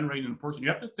talking about venerating a person, you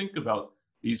have to think about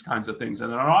these kinds of things,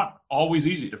 and they're not always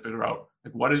easy to figure out.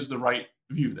 Like, what is the right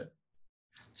view then?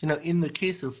 So, in the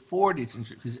case of Ford, it's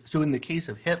interesting. So in the case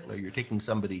of Hitler, you're taking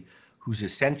somebody who's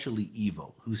essentially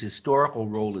evil, whose historical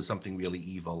role is something really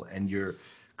evil, and you're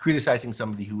criticizing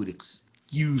somebody who would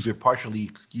excuse or partially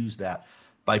excuse that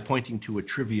by pointing to a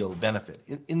trivial benefit.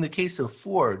 In the case of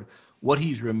Ford, what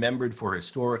he's remembered for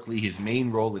historically, his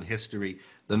main role in history,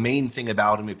 the main thing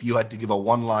about him, if you had to give a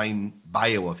one-line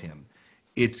bio of him,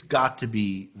 it's got to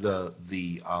be the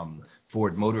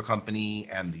Ford Motor Company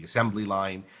and the assembly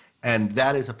line, and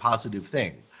that is a positive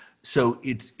thing. So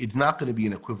it's not going to be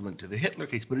an equivalent to the Hitler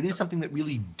case, but it is something that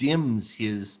really dims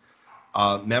his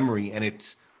memory. And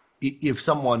if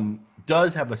someone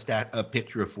does have a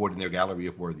picture of Ford in their gallery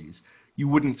of worthies, you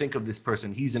wouldn't think of this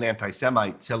person, he's an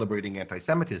anti-Semite celebrating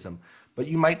anti-Semitism, but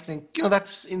you might think,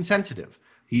 that's insensitive.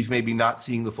 He's maybe not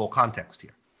seeing the full context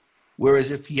here.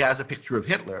 Whereas if he has a picture of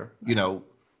Hitler,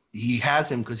 he has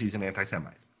him because he's an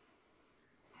anti-Semite.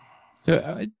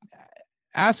 So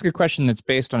ask a question that's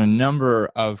based on a number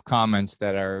of comments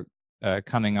that are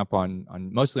coming up on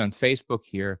mostly on Facebook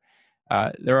here.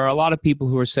 There are a lot of people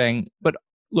who are saying, but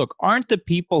look, aren't the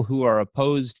people who are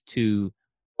opposed to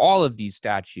all of these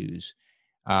statues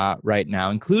right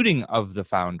now, including of the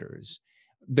founders,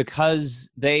 because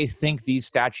they think these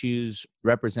statues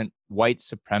represent white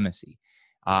supremacy?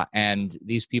 And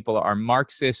these people are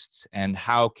Marxists, and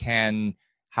how can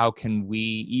we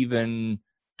even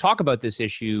talk about this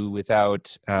issue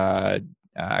without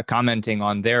commenting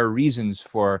on their reasons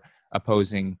for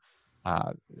opposing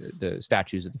the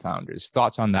statues of the founders?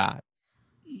 Thoughts on that?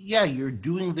 Yeah, you're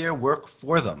doing their work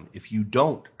for them if you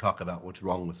don't talk about what's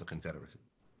wrong with the Confederacy.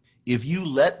 If you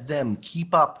let them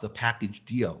keep up the package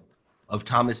deal of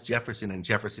Thomas Jefferson and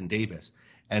Jefferson Davis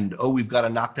and, oh, we've got to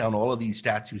knock down all of these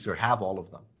statues or have all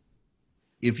of them.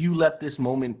 If you let this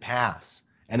moment pass,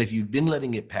 and if you've been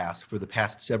letting it pass for the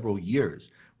past several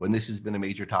years, when this has been a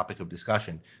major topic of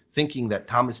discussion, thinking that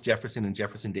Thomas Jefferson and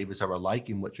Jefferson Davis are alike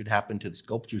in what should happen to the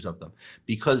sculptures of them,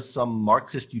 because some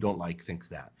Marxist you don't like thinks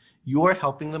that, you're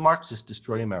helping the Marxists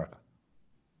destroy America.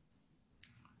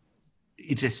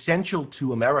 It's essential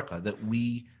to America that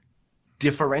we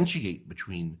differentiate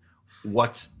between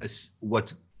what's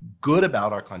good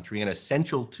about our country and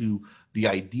essential to the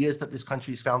ideas that this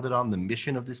country is founded on, the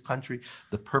mission of this country,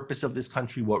 the purpose of this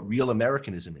country, what real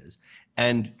Americanism is,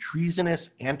 and treasonous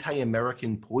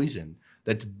anti-American poison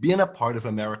that's been a part of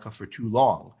America for too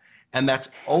long. And that's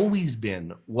always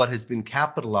been what has been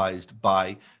capitalized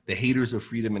by the haters of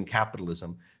freedom and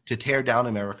capitalism to tear down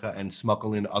America and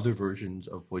smuggle in other versions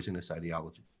of poisonous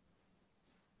ideology.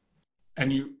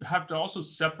 And you have to also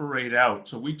separate out.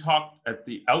 So we talked at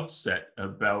the outset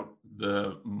about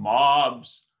the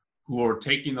mobs who are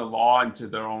taking the law into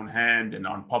their own hand and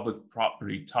on public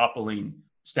property toppling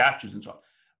statues and so on.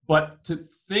 But to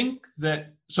think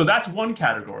that, so that's one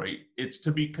category, it's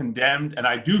to be condemned. And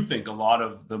I do think a lot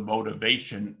of the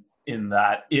motivation in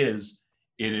that it's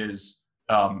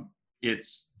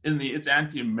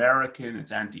anti-American,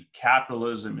 it's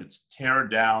anti-capitalism, it's tear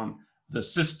down the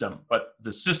system. But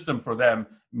the system for them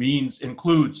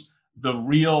includes the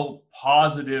real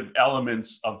positive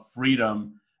elements of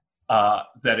freedom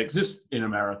that exist in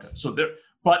America.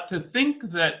 But to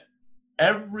think that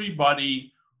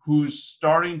everybody who's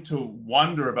starting to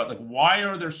wonder about, like, why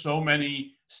are there so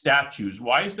many statues?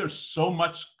 Why is there so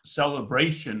much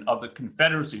celebration of the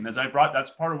Confederacy? And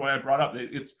that's part of why I brought up,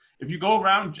 it's, if you go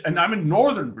around, and I'm in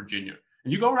Northern Virginia,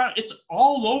 and you go around, it's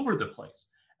all over the place.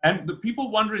 And the people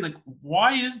wondering, like,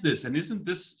 why is this? And isn't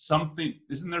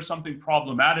there something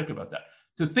problematic about that?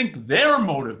 To think their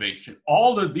motivation,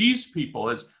 all of these people,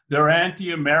 is they're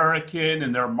anti-American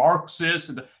and they're Marxist,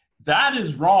 and that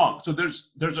is wrong. So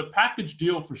there's a package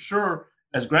deal for sure,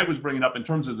 as Greg was bringing up, in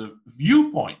terms of the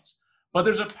viewpoints. But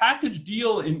there's a package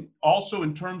deal also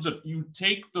in terms of, you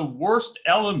take the worst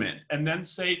element and then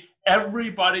say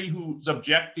everybody who's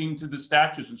objecting to the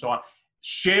statues and so on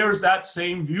shares that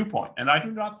same viewpoint. And I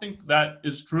do not think that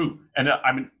is true. And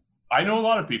I know a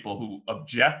lot of people who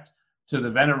object to the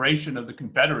veneration of the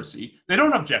Confederacy. They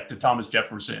don't object to Thomas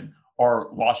Jefferson or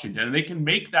Washington, and they can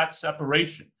make that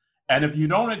separation. And if you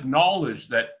don't acknowledge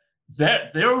that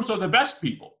those are the best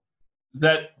people,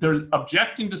 that they're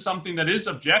objecting to something that is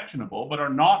objectionable, but are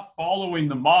not following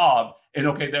the mob, and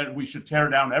okay, then we should tear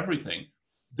down everything,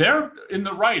 they're in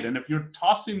the right. And if you're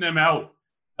tossing them out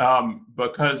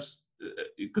because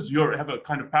you have a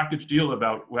kind of package deal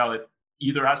about, well, it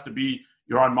either has to be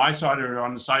you're on my side or you're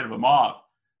on the side of a mob,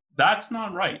 that's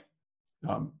not right.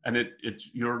 And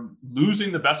you're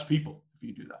losing the best people if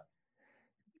you do that.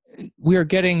 We are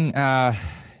getting about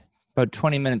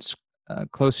 20 minutes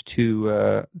close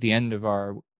to the end of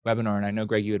our webinar. And I know,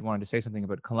 Greg, you had wanted to say something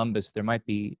about Columbus. There might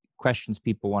be questions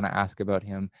people want to ask about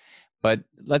him. But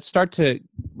let's start to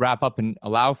wrap up and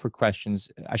allow for questions.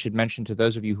 I should mention to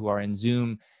those of you who are in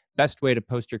Zoom, best way to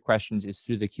post your questions is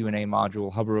through the Q&A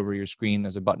module. Hover over your screen.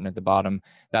 There's a button at the bottom.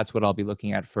 That's what I'll be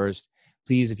looking at first.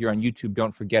 Please, if you're on YouTube,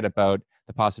 don't forget about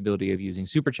the possibility of using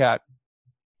Super Chat.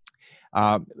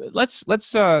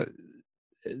 Let's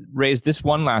raise this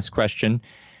one last question.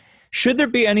 Should there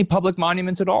be any public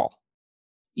monuments at all,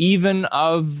 even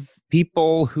of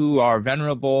people who are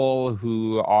venerable,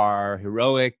 who are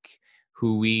heroic,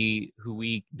 who we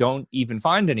don't even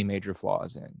find any major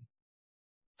flaws in?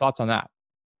 Thoughts on that?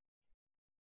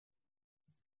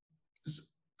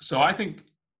 So I think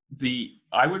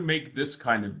I would make this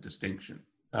kind of distinction.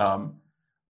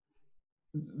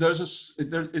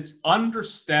 It's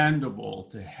understandable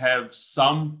to have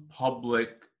some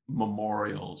public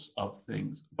memorials of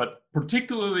things, but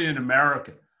particularly in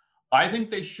America, I think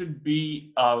they should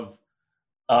be of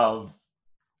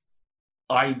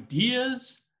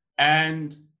ideas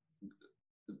and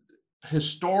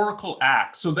historical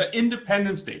acts. So the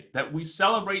Independence Day, that we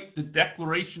celebrate the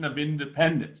Declaration of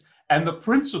Independence and the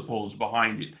principles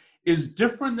behind it, is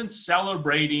different than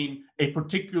celebrating a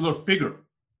particular figure.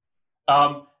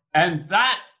 And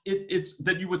it's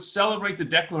that you would celebrate the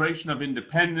Declaration of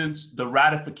Independence, the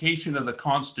ratification of the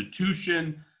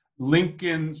Constitution,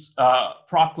 Lincoln's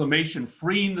proclamation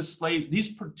freeing the slaves,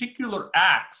 these particular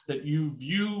acts that you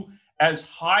view as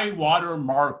high water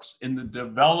marks in the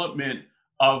development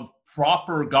of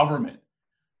proper government.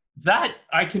 That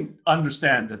I can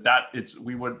understand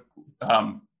we would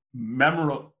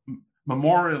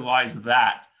memorialize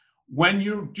that. When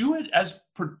you do it as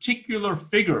particular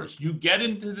figures, you get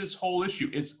into this whole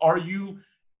issue.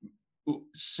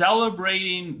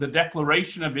 celebrating the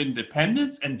Declaration of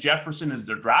Independence and Jefferson is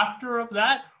the drafter of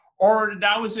that? Or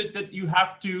now is it that you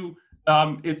have to,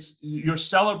 you're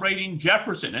celebrating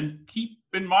Jefferson? And keep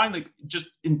in mind, like just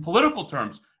in political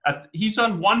terms, he's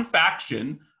on one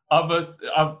faction of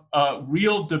a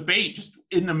real debate just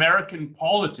in American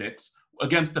politics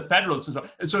against the Federalists.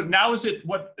 And so now is it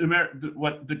what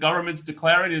the government's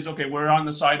declaring is, okay, we're on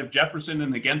the side of Jefferson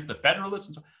and against the Federalists?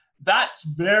 And so that's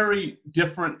very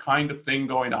different kind of thing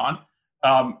going on.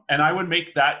 And I would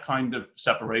make that kind of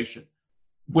separation,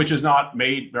 which is not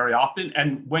made very often.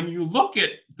 And when you look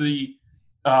at the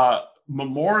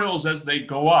memorials as they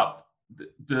go up,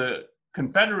 the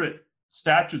Confederate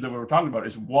statue that we were talking about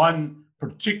is one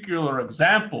particular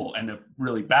example, and a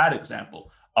really bad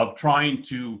example, of trying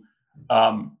to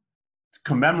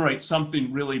commemorate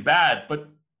something really bad. But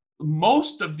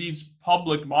most of these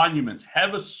public monuments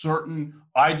have a certain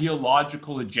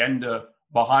ideological agenda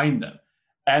behind them.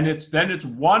 And it's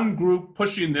one group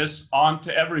pushing this onto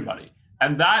everybody.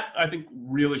 And that, I think,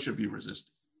 really should be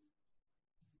resisted.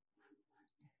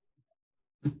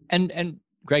 And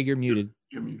Greg, you're muted.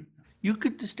 You're muted. You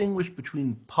could distinguish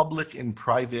between public and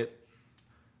private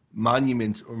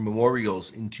monuments or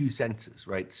memorials in two senses,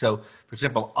 right? So, for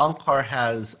example, Onkar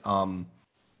has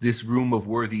this room of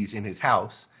worthies in his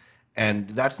house, and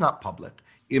that's not public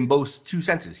in both two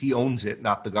senses. He owns it,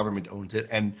 not the government owns it,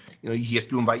 and he has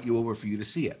to invite you over for you to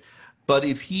see it. But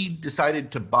if he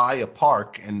decided to buy a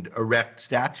park and erect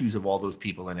statues of all those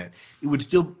people in it, it would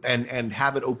still and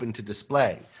have it open to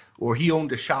display. Or he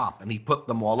owned a shop and he put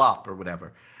them all up or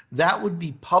whatever. That would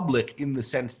be public in the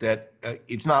sense that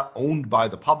it's not owned by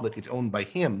the public, it's owned by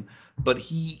him, but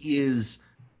he is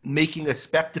making a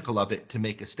spectacle of it to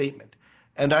make a statement.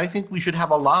 And I think we should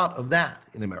have a lot of that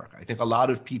in America. I think a lot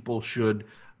of people should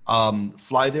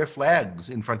fly their flags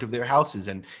in front of their houses.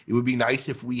 And it would be nice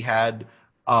if we had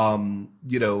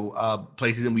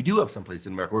places, and we do have some places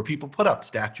in America, where people put up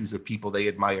statues of people they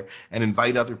admire and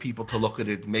invite other people to look at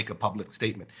it and make a public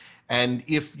statement. And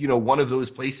if, one of those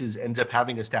places ends up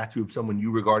having a statue of someone you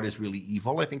regard as really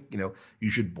evil, I think, you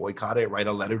should boycott it, write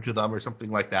a letter to them or something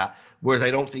like that. Whereas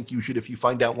I don't think you should, if you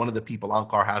find out one of the people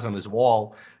Onkar has on his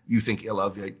wall, you think ill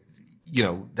of,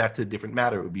 that's a different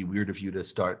matter. It would be weird of you to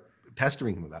start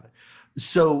pestering him about it.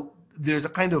 So there's a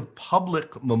kind of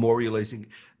public memorializing,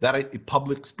 that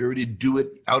public spirited, do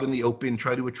it out in the open,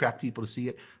 try to attract people to see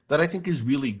it, that I think is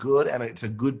really good. And it's a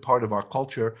good part of our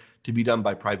culture to be done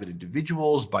by private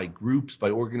individuals, by groups,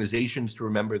 by organizations to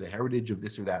remember the heritage of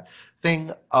this or that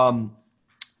thing.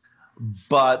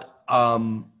 But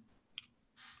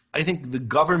I think the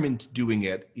government doing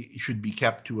it should be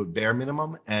kept to a bare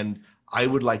minimum. And I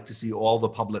would like to see all the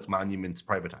public monuments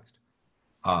privatized.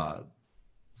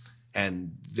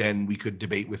 And then we could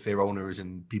debate with their owners,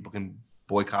 and people can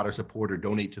boycott or support or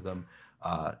donate to them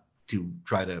to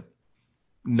try to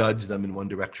nudge them in one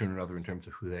direction or another in terms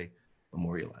of who they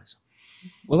memorialize.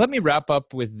 Well, let me wrap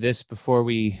up with this before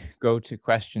we go to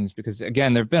questions, because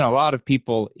again, there have been a lot of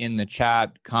people in the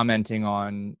chat commenting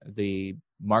on the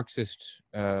Marxist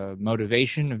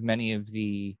motivation of many of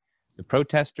the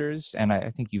protesters, and I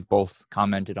think you've both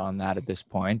commented on that at this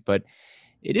point. But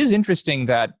it is interesting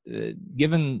that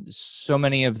given so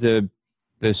many of the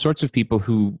sorts of people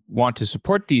who want to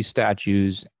support these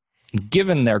statues,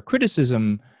 given their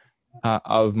criticism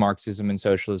of Marxism and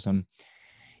socialism,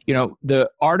 the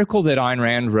article that Ayn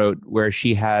Rand wrote, where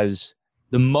she has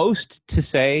the most to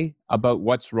say about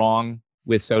what's wrong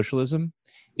with socialism,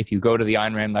 if you go to the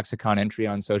Ayn Rand lexicon entry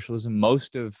on socialism,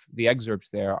 most of the excerpts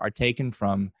there are taken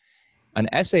from an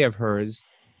essay of hers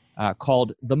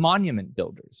called The Monument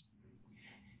Builders.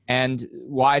 And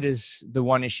why does the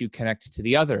one issue connect to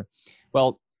the other?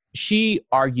 Well, she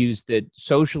argues that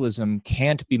socialism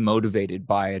can't be motivated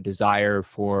by a desire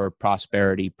for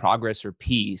prosperity, progress, or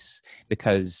peace,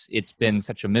 because it's been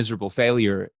such a miserable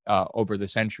failure over the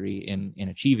century in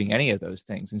achieving any of those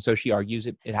things. And so she argues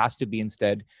it has to be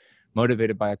instead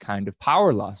motivated by a kind of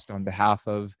power lust on behalf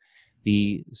of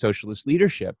the socialist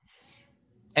leadership.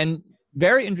 And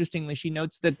very interestingly, she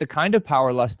notes that the kind of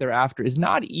power lust they're after is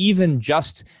not even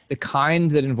just the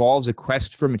kind that involves a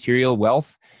quest for material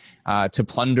wealth to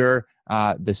plunder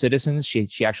the citizens.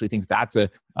 She actually thinks that's a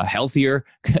healthier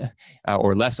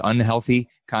or less unhealthy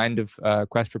kind of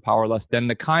quest for power lust than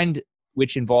the kind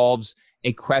which involves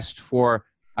a quest for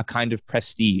a kind of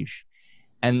prestige.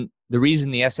 And the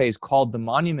reason the essay is called The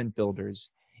Monument Builders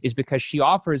is because she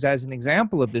offers as an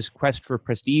example of this quest for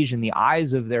prestige in the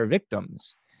eyes of their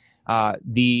victims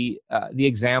the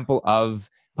example of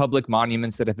public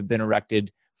monuments that have been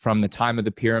erected from the time of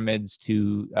the pyramids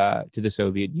to the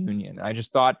Soviet Union. I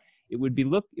just thought it would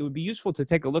be useful to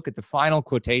take a look at the final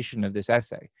quotation of this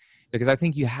essay, because I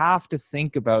think you have to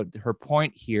think about her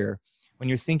point here when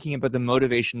you're thinking about the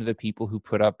motivation of the people who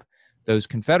put up those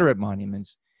Confederate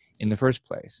monuments in the first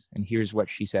place. And here's what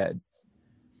she said.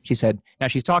 She said, now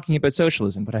she's talking about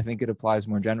socialism, but I think it applies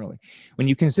more generally. When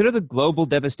you consider the global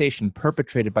devastation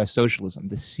perpetrated by socialism,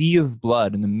 the sea of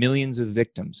blood and the millions of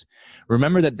victims,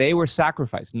 remember that they were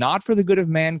sacrificed not for the good of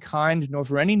mankind nor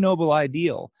for any noble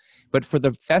ideal, but for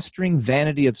the festering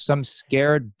vanity of some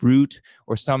scared brute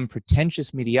or some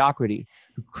pretentious mediocrity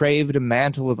who craved a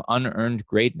mantle of unearned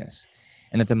greatness.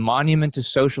 And that the monument to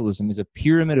socialism is a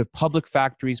pyramid of public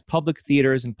factories, public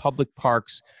theaters, and public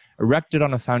parks erected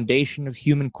on a foundation of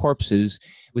human corpses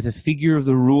with a figure of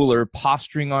the ruler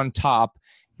posturing on top,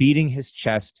 beating his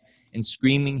chest and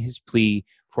screaming his plea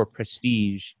for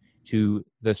prestige to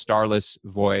the starless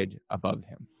void above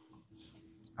him.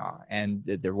 And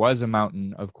there was a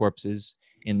mountain of corpses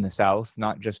in the South,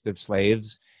 not just of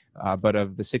slaves, but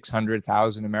of the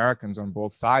 600,000 Americans on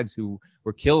both sides who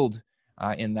were killed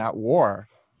in that war,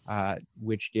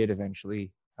 which did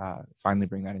eventually finally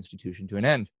bring that institution to an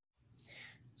end.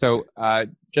 So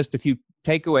just a few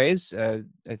takeaways.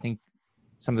 I think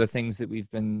some of the things that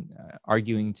we've been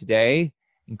arguing today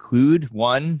include: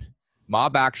 one,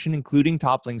 mob action, including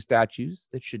toppling statues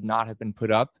that should not have been put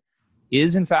up,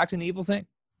 is in fact an evil thing.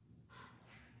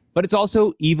 But it's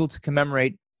also evil to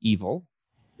commemorate evil,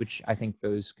 which I think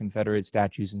those Confederate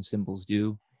statues and symbols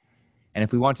do. And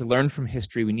if we want to learn from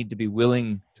history, we need to be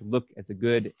willing to look at the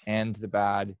good and the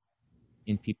bad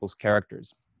in people's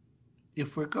characters.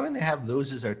 If we're going to have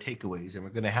those as our takeaways, and we're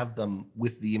going to have them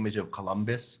with the image of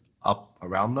Columbus up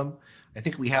around them, I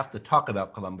think we have to talk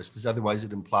about Columbus, because otherwise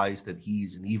it implies that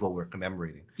he's an evil we're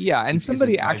commemorating. Yeah, and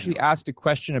somebody actually asked a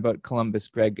question about Columbus,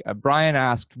 Greg. Brian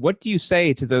asked, what do you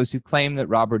say to those who claim that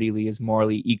Robert E. Lee is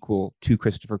morally equal to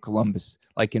Christopher Columbus?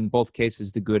 Like in both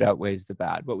cases, the good outweighs the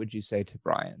bad. What would you say to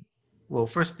Brian? Well,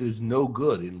 first, there's no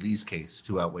good in Lee's case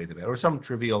to outweigh the bad, or some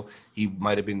trivial, he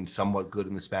might have been somewhat good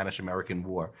in the Spanish-American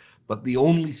War. But the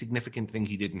only significant thing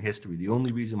he did in history, the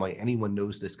only reason why anyone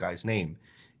knows this guy's name,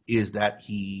 is that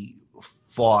he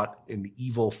fought an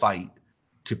evil fight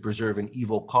to preserve an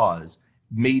evil cause,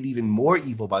 made even more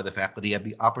evil by the fact that he had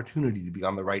the opportunity to be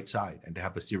on the right side and to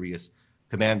have a serious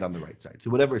command on the right side. So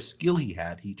whatever skill he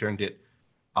had, he turned it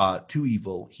to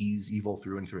evil. He's evil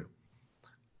through and through.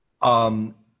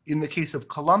 In the case of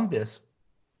Columbus's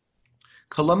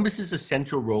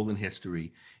essential role in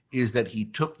history is that he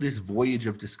took this voyage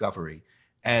of discovery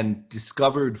and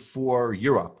discovered for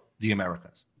Europe the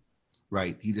Americas,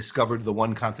 right? He discovered the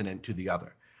one continent to the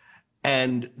other.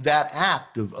 And that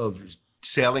act of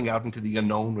sailing out into the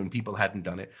unknown when people hadn't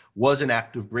done it was an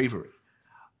act of bravery.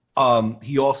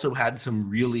 He also had some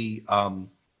really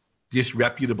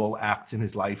disreputable acts in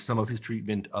his life. Some of his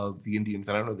treatment of the Indians,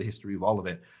 I don't know the history of all of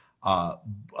it,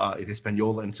 in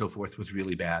Hispaniola and so forth, was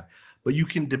really bad. But you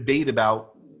can debate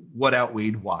about what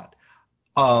outweighed what.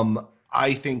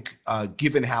 I think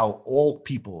given how all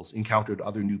peoples encountered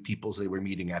other new peoples they were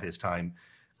meeting at his time,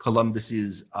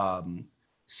 Columbus's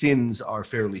sins are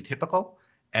fairly typical,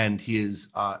 and his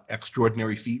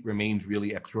extraordinary feat remained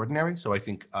really extraordinary. So I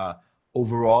think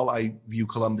overall I view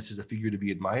Columbus as a figure to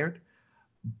be admired.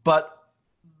 But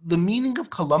the meaning of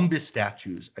Columbus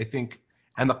statues, I think,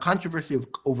 and the controversy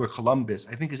over Columbus,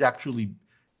 I think, is actually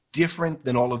different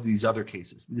than all of these other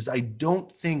cases, because I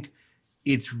don't think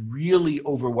it's really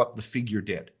over what the figure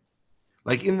did.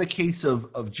 Like in the case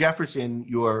of Jefferson,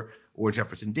 or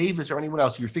Jefferson Davis or anyone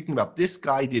else, you're thinking about this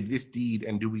guy did this deed,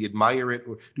 and do we admire it,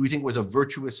 or do we think it was a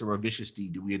virtuous or a vicious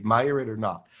deed? Do we admire it or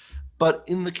not? But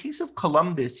in the case of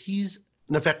Columbus, he's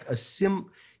in effect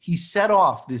he set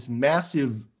off this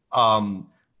massive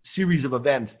series of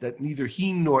events that neither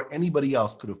he nor anybody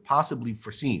else could have possibly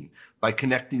foreseen by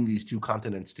connecting these two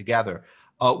continents together,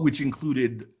 which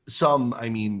included some,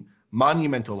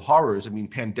 monumental horrors.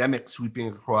 Pandemic sweeping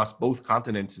across both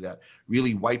continents that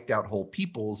really wiped out whole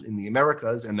peoples in the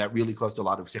Americas, and that really caused a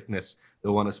lot of sickness,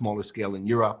 though on a smaller scale in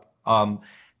Europe.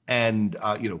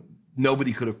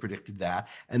 Nobody could have predicted that.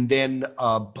 And then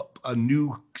a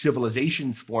new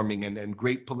civilizations forming and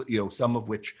great, some of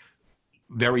which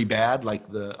very bad, like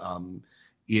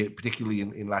particularly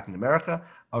in Latin America,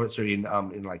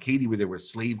 in like Haiti, where there were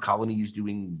slave colonies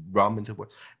doing rum and so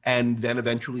forth, and then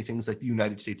eventually things like the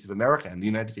United States of America, and the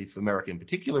United States of America in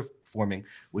particular forming,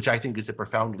 which I think is a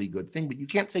profoundly good thing. But you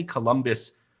can't say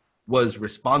Columbus was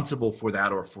responsible for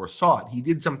that or foresaw it. He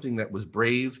did something that was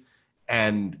brave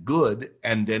and good,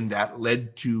 and then that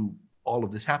led to all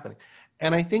of this happening.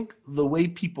 And I think the way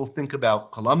people think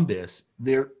about Columbus,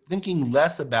 they're thinking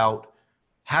less about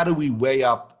how do we weigh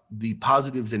up the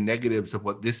positives and negatives of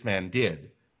what this man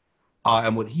did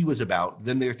and what he was about,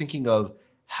 then they're thinking of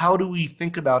how do we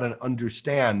think about and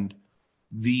understand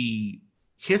the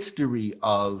history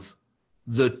of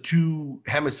the two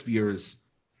hemispheres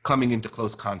coming into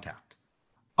close contact.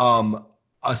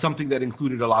 Something that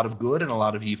included a lot of good and a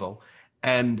lot of evil.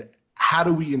 And how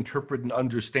do we interpret and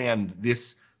understand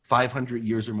this 500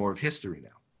 years or more of history now?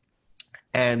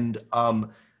 And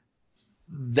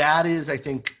that is, I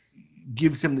think,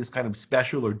 gives him this kind of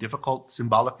special or difficult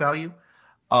symbolic value.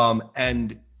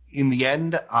 And in the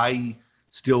end, I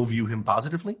still view him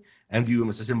positively and view him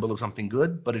as a symbol of something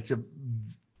good, but it's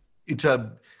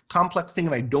a complex thing,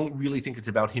 and I don't really think it's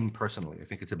about him personally. I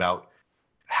think it's about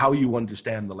how you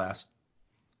understand the last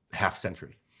half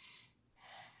century.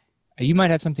 You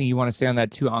might have something you want to say on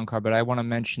that too, Onkar, but I want to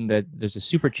mention that there's a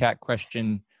super chat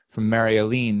question from Mary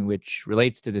Aline, which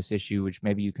relates to this issue, which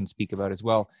maybe you can speak about as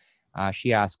well.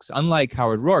 She asks, unlike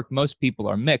Howard Roark, most people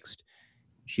are mixed.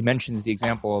 She mentions the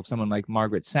example of someone like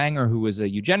Margaret Sanger, who was a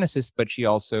eugenicist, but she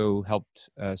also helped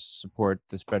support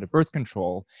the spread of birth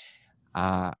control.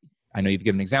 I know you've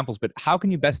given examples, but how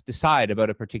can you best decide about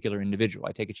a particular individual?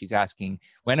 I take it she's asking,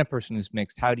 when a person is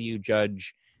mixed, how do you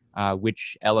judge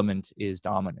which element is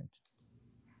dominant?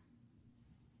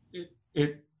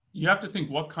 You have to think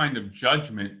what kind of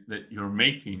judgment that you're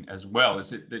making as well.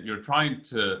 Is it that you're trying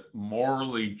to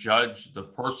morally judge the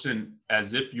person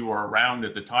as if you were around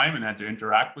at the time and had to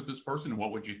interact with this person? And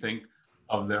what would you think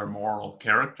of their moral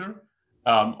character?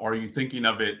 Or are you thinking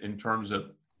of it in terms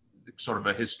of sort of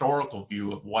a historical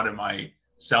view of what am I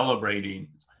celebrating?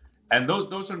 And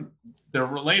they're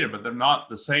related, but they're not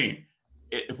the same.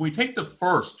 If we take the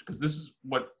first, because this is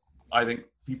what I think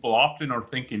people often are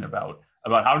thinking about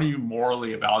how do you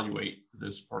morally evaluate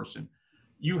this person,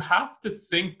 you have to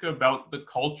think about the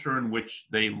culture in which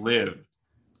they lived.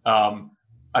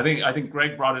 I think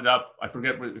Greg brought it up. I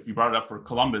forget if you brought it up for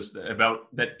Columbus, about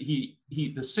that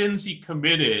the sins he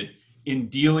committed in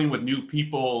dealing with new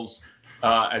peoples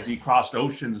as he crossed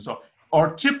oceans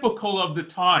are typical of the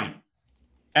time.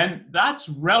 And that's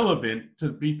relevant to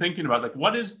be thinking about, like,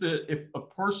 what is if a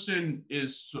person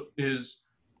is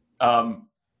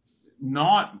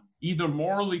not either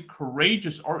morally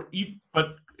courageous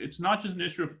but it's not just an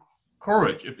issue of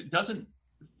courage. If it doesn't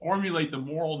formulate the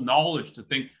moral knowledge to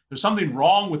think there's something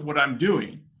wrong with what I'm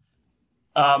doing,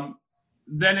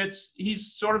 then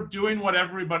he's sort of doing what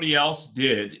everybody else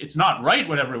did. It's not right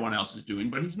what everyone else is doing,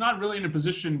 but he's not really in a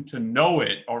position to know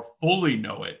it or fully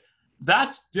know it.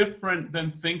 That's different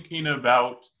than thinking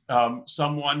about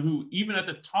someone who, even at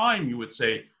the time, you would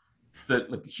say that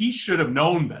he should have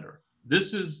known better.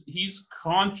 He's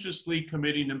consciously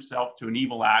committing himself to an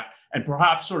evil act and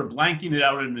perhaps sort of blanking it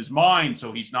out in his mind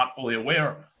so he's not fully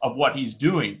aware of what he's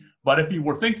doing. But if he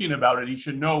were thinking about it, he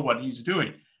should know what he's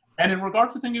doing. And in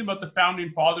regard to thinking about the founding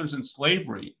fathers and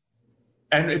slavery,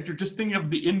 and if you're just thinking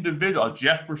of the individual,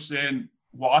 Jefferson,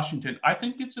 Washington, I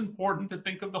think it's important to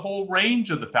think of the whole range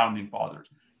of the founding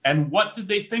fathers. And what did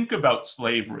they think about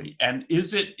slavery? And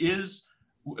is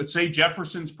say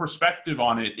Jefferson's perspective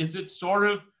on it, is it sort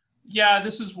of, yeah,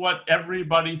 this is what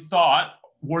everybody thought?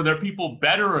 Were there people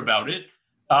better about it?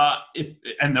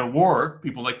 And there were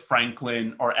people like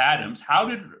Franklin or Adams. How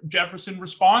did Jefferson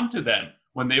respond to them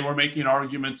when they were making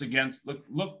arguments against,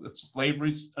 look,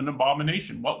 slavery's an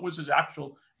abomination? What was his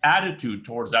actual attitude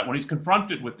towards that when he's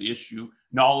confronted with the issue,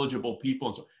 knowledgeable people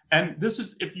and so on? And this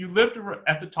is, if you lived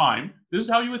at the time, this is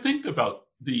how you would think about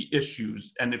the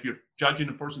issues. And if you're judging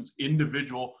a person's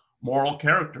individual moral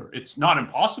character, it's not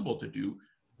impossible to do,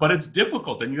 but it's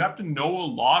difficult, and you have to know a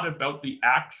lot about the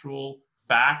actual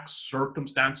facts,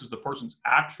 circumstances, the person's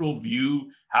actual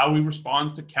view, how he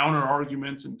responds to counter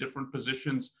arguments in different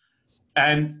positions.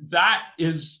 And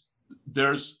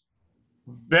there's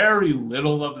very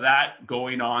little of that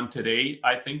going on today,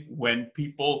 I think, when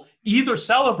people either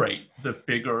celebrate the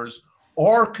figures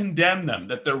or condemn them,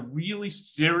 that they're really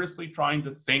seriously trying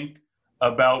to think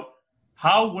about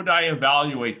how would I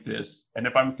evaluate this? And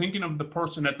if I'm thinking of the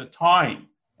person at the time,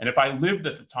 and if I lived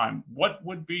at the time, what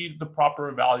would be the proper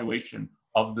evaluation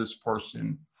of this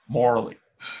person morally?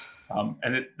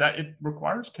 And it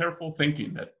requires careful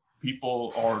thinking, that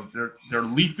people they're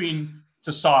leaping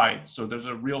to sides. So there's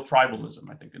a real tribalism,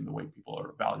 I think, in the way people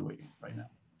are evaluating right now.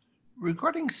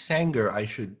 Regarding Sanger, I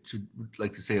should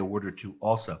like to say a word or two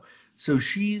also. So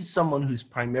she's someone who's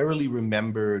primarily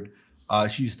remembered.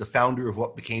 She's the founder of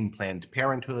what became Planned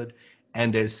Parenthood,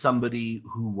 and as somebody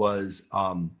who was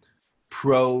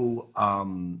pro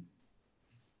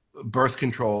birth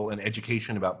control and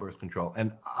education about birth control.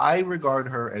 And I regard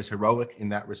her as heroic in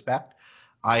that respect.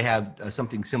 I have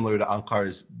something similar to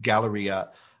Onkar's Galleria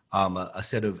a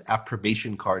set of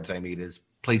approbation cards I made as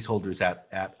placeholders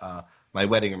at my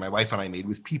wedding, or my wife and I made,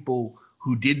 with people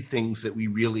who did things that we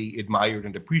really admired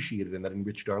and appreciated and that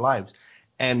enriched our lives.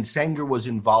 And Sanger was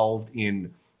involved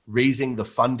in raising the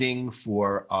funding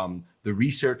for the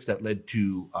research that led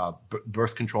to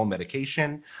birth control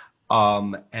medication.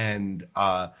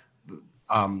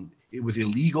 It was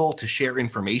illegal to share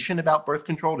information about birth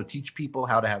control, to teach people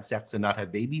how to have sex and not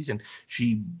have babies. And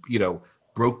she,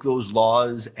 broke those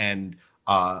laws and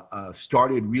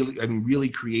started really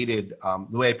created,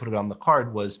 the way I put it on the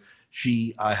card was,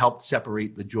 she helped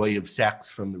separate the joy of sex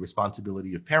from the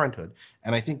responsibility of parenthood.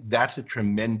 And I think that's a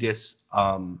tremendous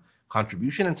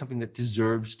contribution and something that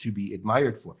deserves to be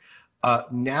admired for.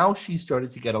 Now she's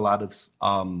started to get a lot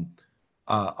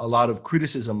of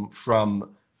criticism from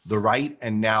the right,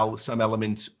 and now some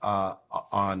elements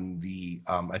on the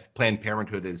Planned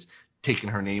Parenthood has taken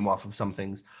her name off of some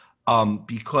things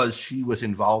because she was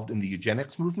involved in the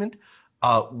eugenics movement,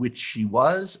 which she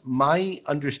was. My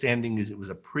understanding is it was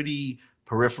a pretty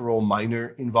peripheral,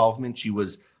 minor involvement. She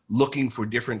was looking for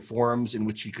different forums in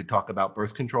which she could talk about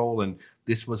birth control, and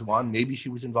this was one. Maybe she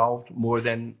was involved more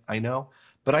than I know.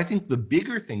 But I think the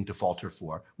bigger thing to fault her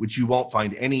for, which you won't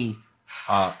find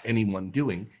anyone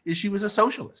doing, is she was a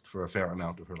socialist for a fair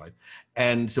amount of her life,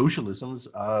 and socialism's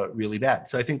really bad.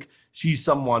 So I think she's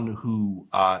someone who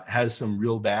has some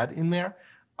real bad in there,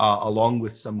 along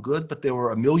with some good. But there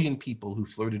were a million people who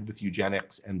flirted with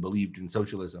eugenics and believed in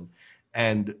socialism,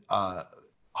 and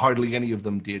hardly any of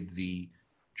them did the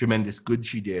tremendous good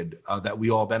she did that we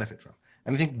all benefit from.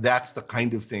 And I think that's the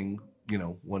kind of thing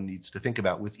one needs to think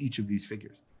about with each of these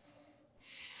figures.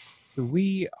 So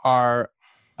we are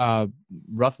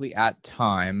roughly at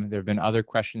time. There have been other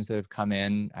questions that have come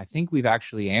in. I think we've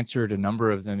actually answered a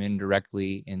number of them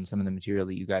indirectly in some of the material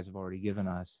that you guys have already given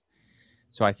us.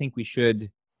 So I think we should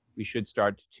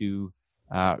start to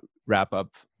wrap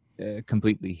up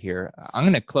completely here. I'm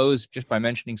going to close just by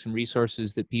mentioning some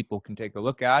resources that people can take a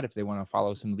look at if they want to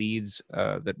follow some leads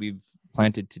that we've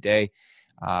planted today.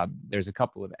 There's a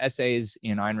couple of essays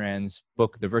in Ayn Rand's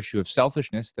book, The Virtue of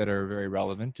Selfishness, that are very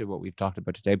relevant to what we've talked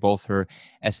about today. Both her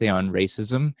essay on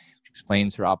racism, which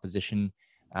explains her opposition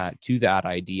to that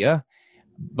idea,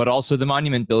 but also The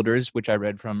Monument Builders, which I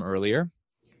read from earlier.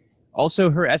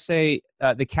 Also, her essay,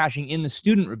 The Cashing In the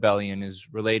Student Rebellion, is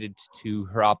related to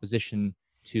her opposition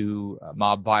to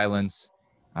mob violence,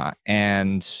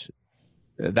 and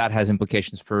that has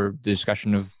implications for the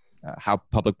discussion of how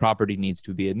public property needs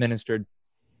to be administered.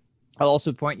 I'll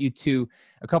also point you to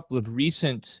a couple of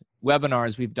recent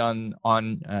webinars we've done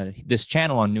on this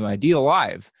channel on New Ideal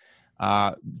Live.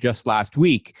 Just last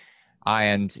week, I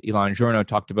and Ilan Giorno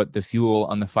talked about the fuel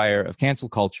on the fire of cancel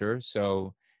culture.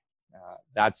 So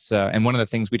that's and one of the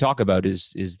things we talk about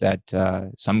is that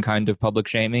some kind of public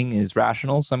shaming is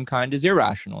rational, some kind is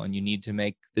irrational, and you need to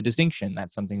make the distinction.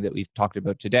 That's something that we've talked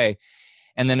about today.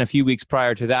 And then a few weeks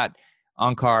prior to that,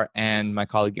 Onkar and my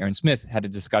colleague Aaron Smith had a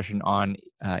discussion on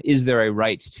is there a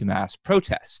right to mass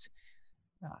protest?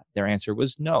 Their answer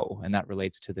was no, and that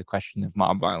relates to the question of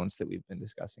mob violence that we've been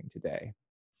discussing today.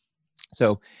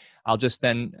 So I'll just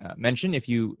then mention, if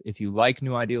you like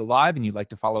New Ideal Live and you'd like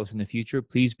to follow us in the future,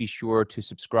 please be sure to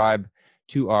subscribe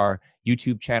to our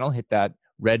YouTube channel. Hit that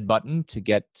red button to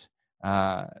get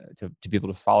to be able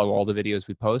to follow all the videos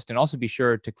we post, and also be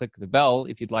sure to click the bell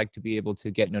if you'd like to be able to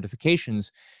get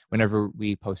notifications whenever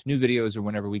we post new videos or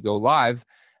whenever we go live,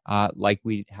 like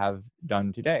we have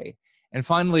done today. And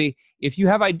finally, if you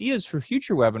have ideas for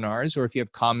future webinars, or if you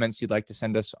have comments you'd like to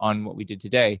send us on what we did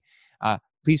today,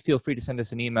 please feel free to send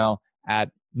us an email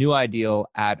at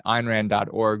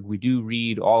newideal@aynrand.org. We do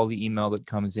read all the email that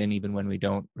comes in, even when we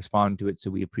don't respond to it,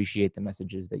 so we appreciate the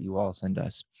messages that you all send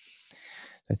us.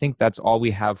 I think that's all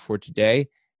we have for today.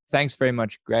 Thanks very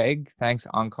much, Greg. Thanks,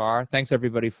 Onkar. Thanks,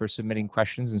 everybody, for submitting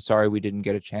questions. And sorry we didn't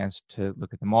get a chance to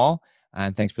look at them all.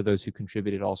 And thanks for those who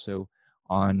contributed also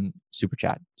on Super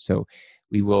Chat. So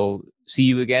we will see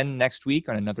you again next week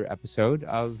on another episode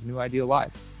of New Ideal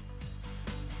Live.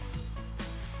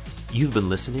 You've been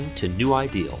listening to New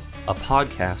Ideal, a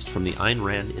podcast from the Ayn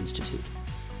Rand Institute.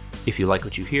 If you like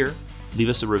what you hear, leave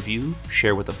us a review,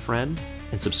 share with a friend,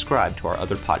 and subscribe to our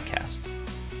other podcasts.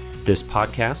 This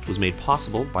podcast was made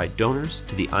possible by donors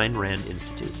to the Ayn Rand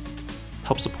Institute.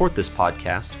 Help support this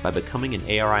podcast by becoming an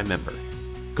ARI member.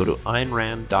 Go to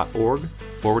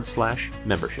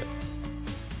aynrand.org/membership.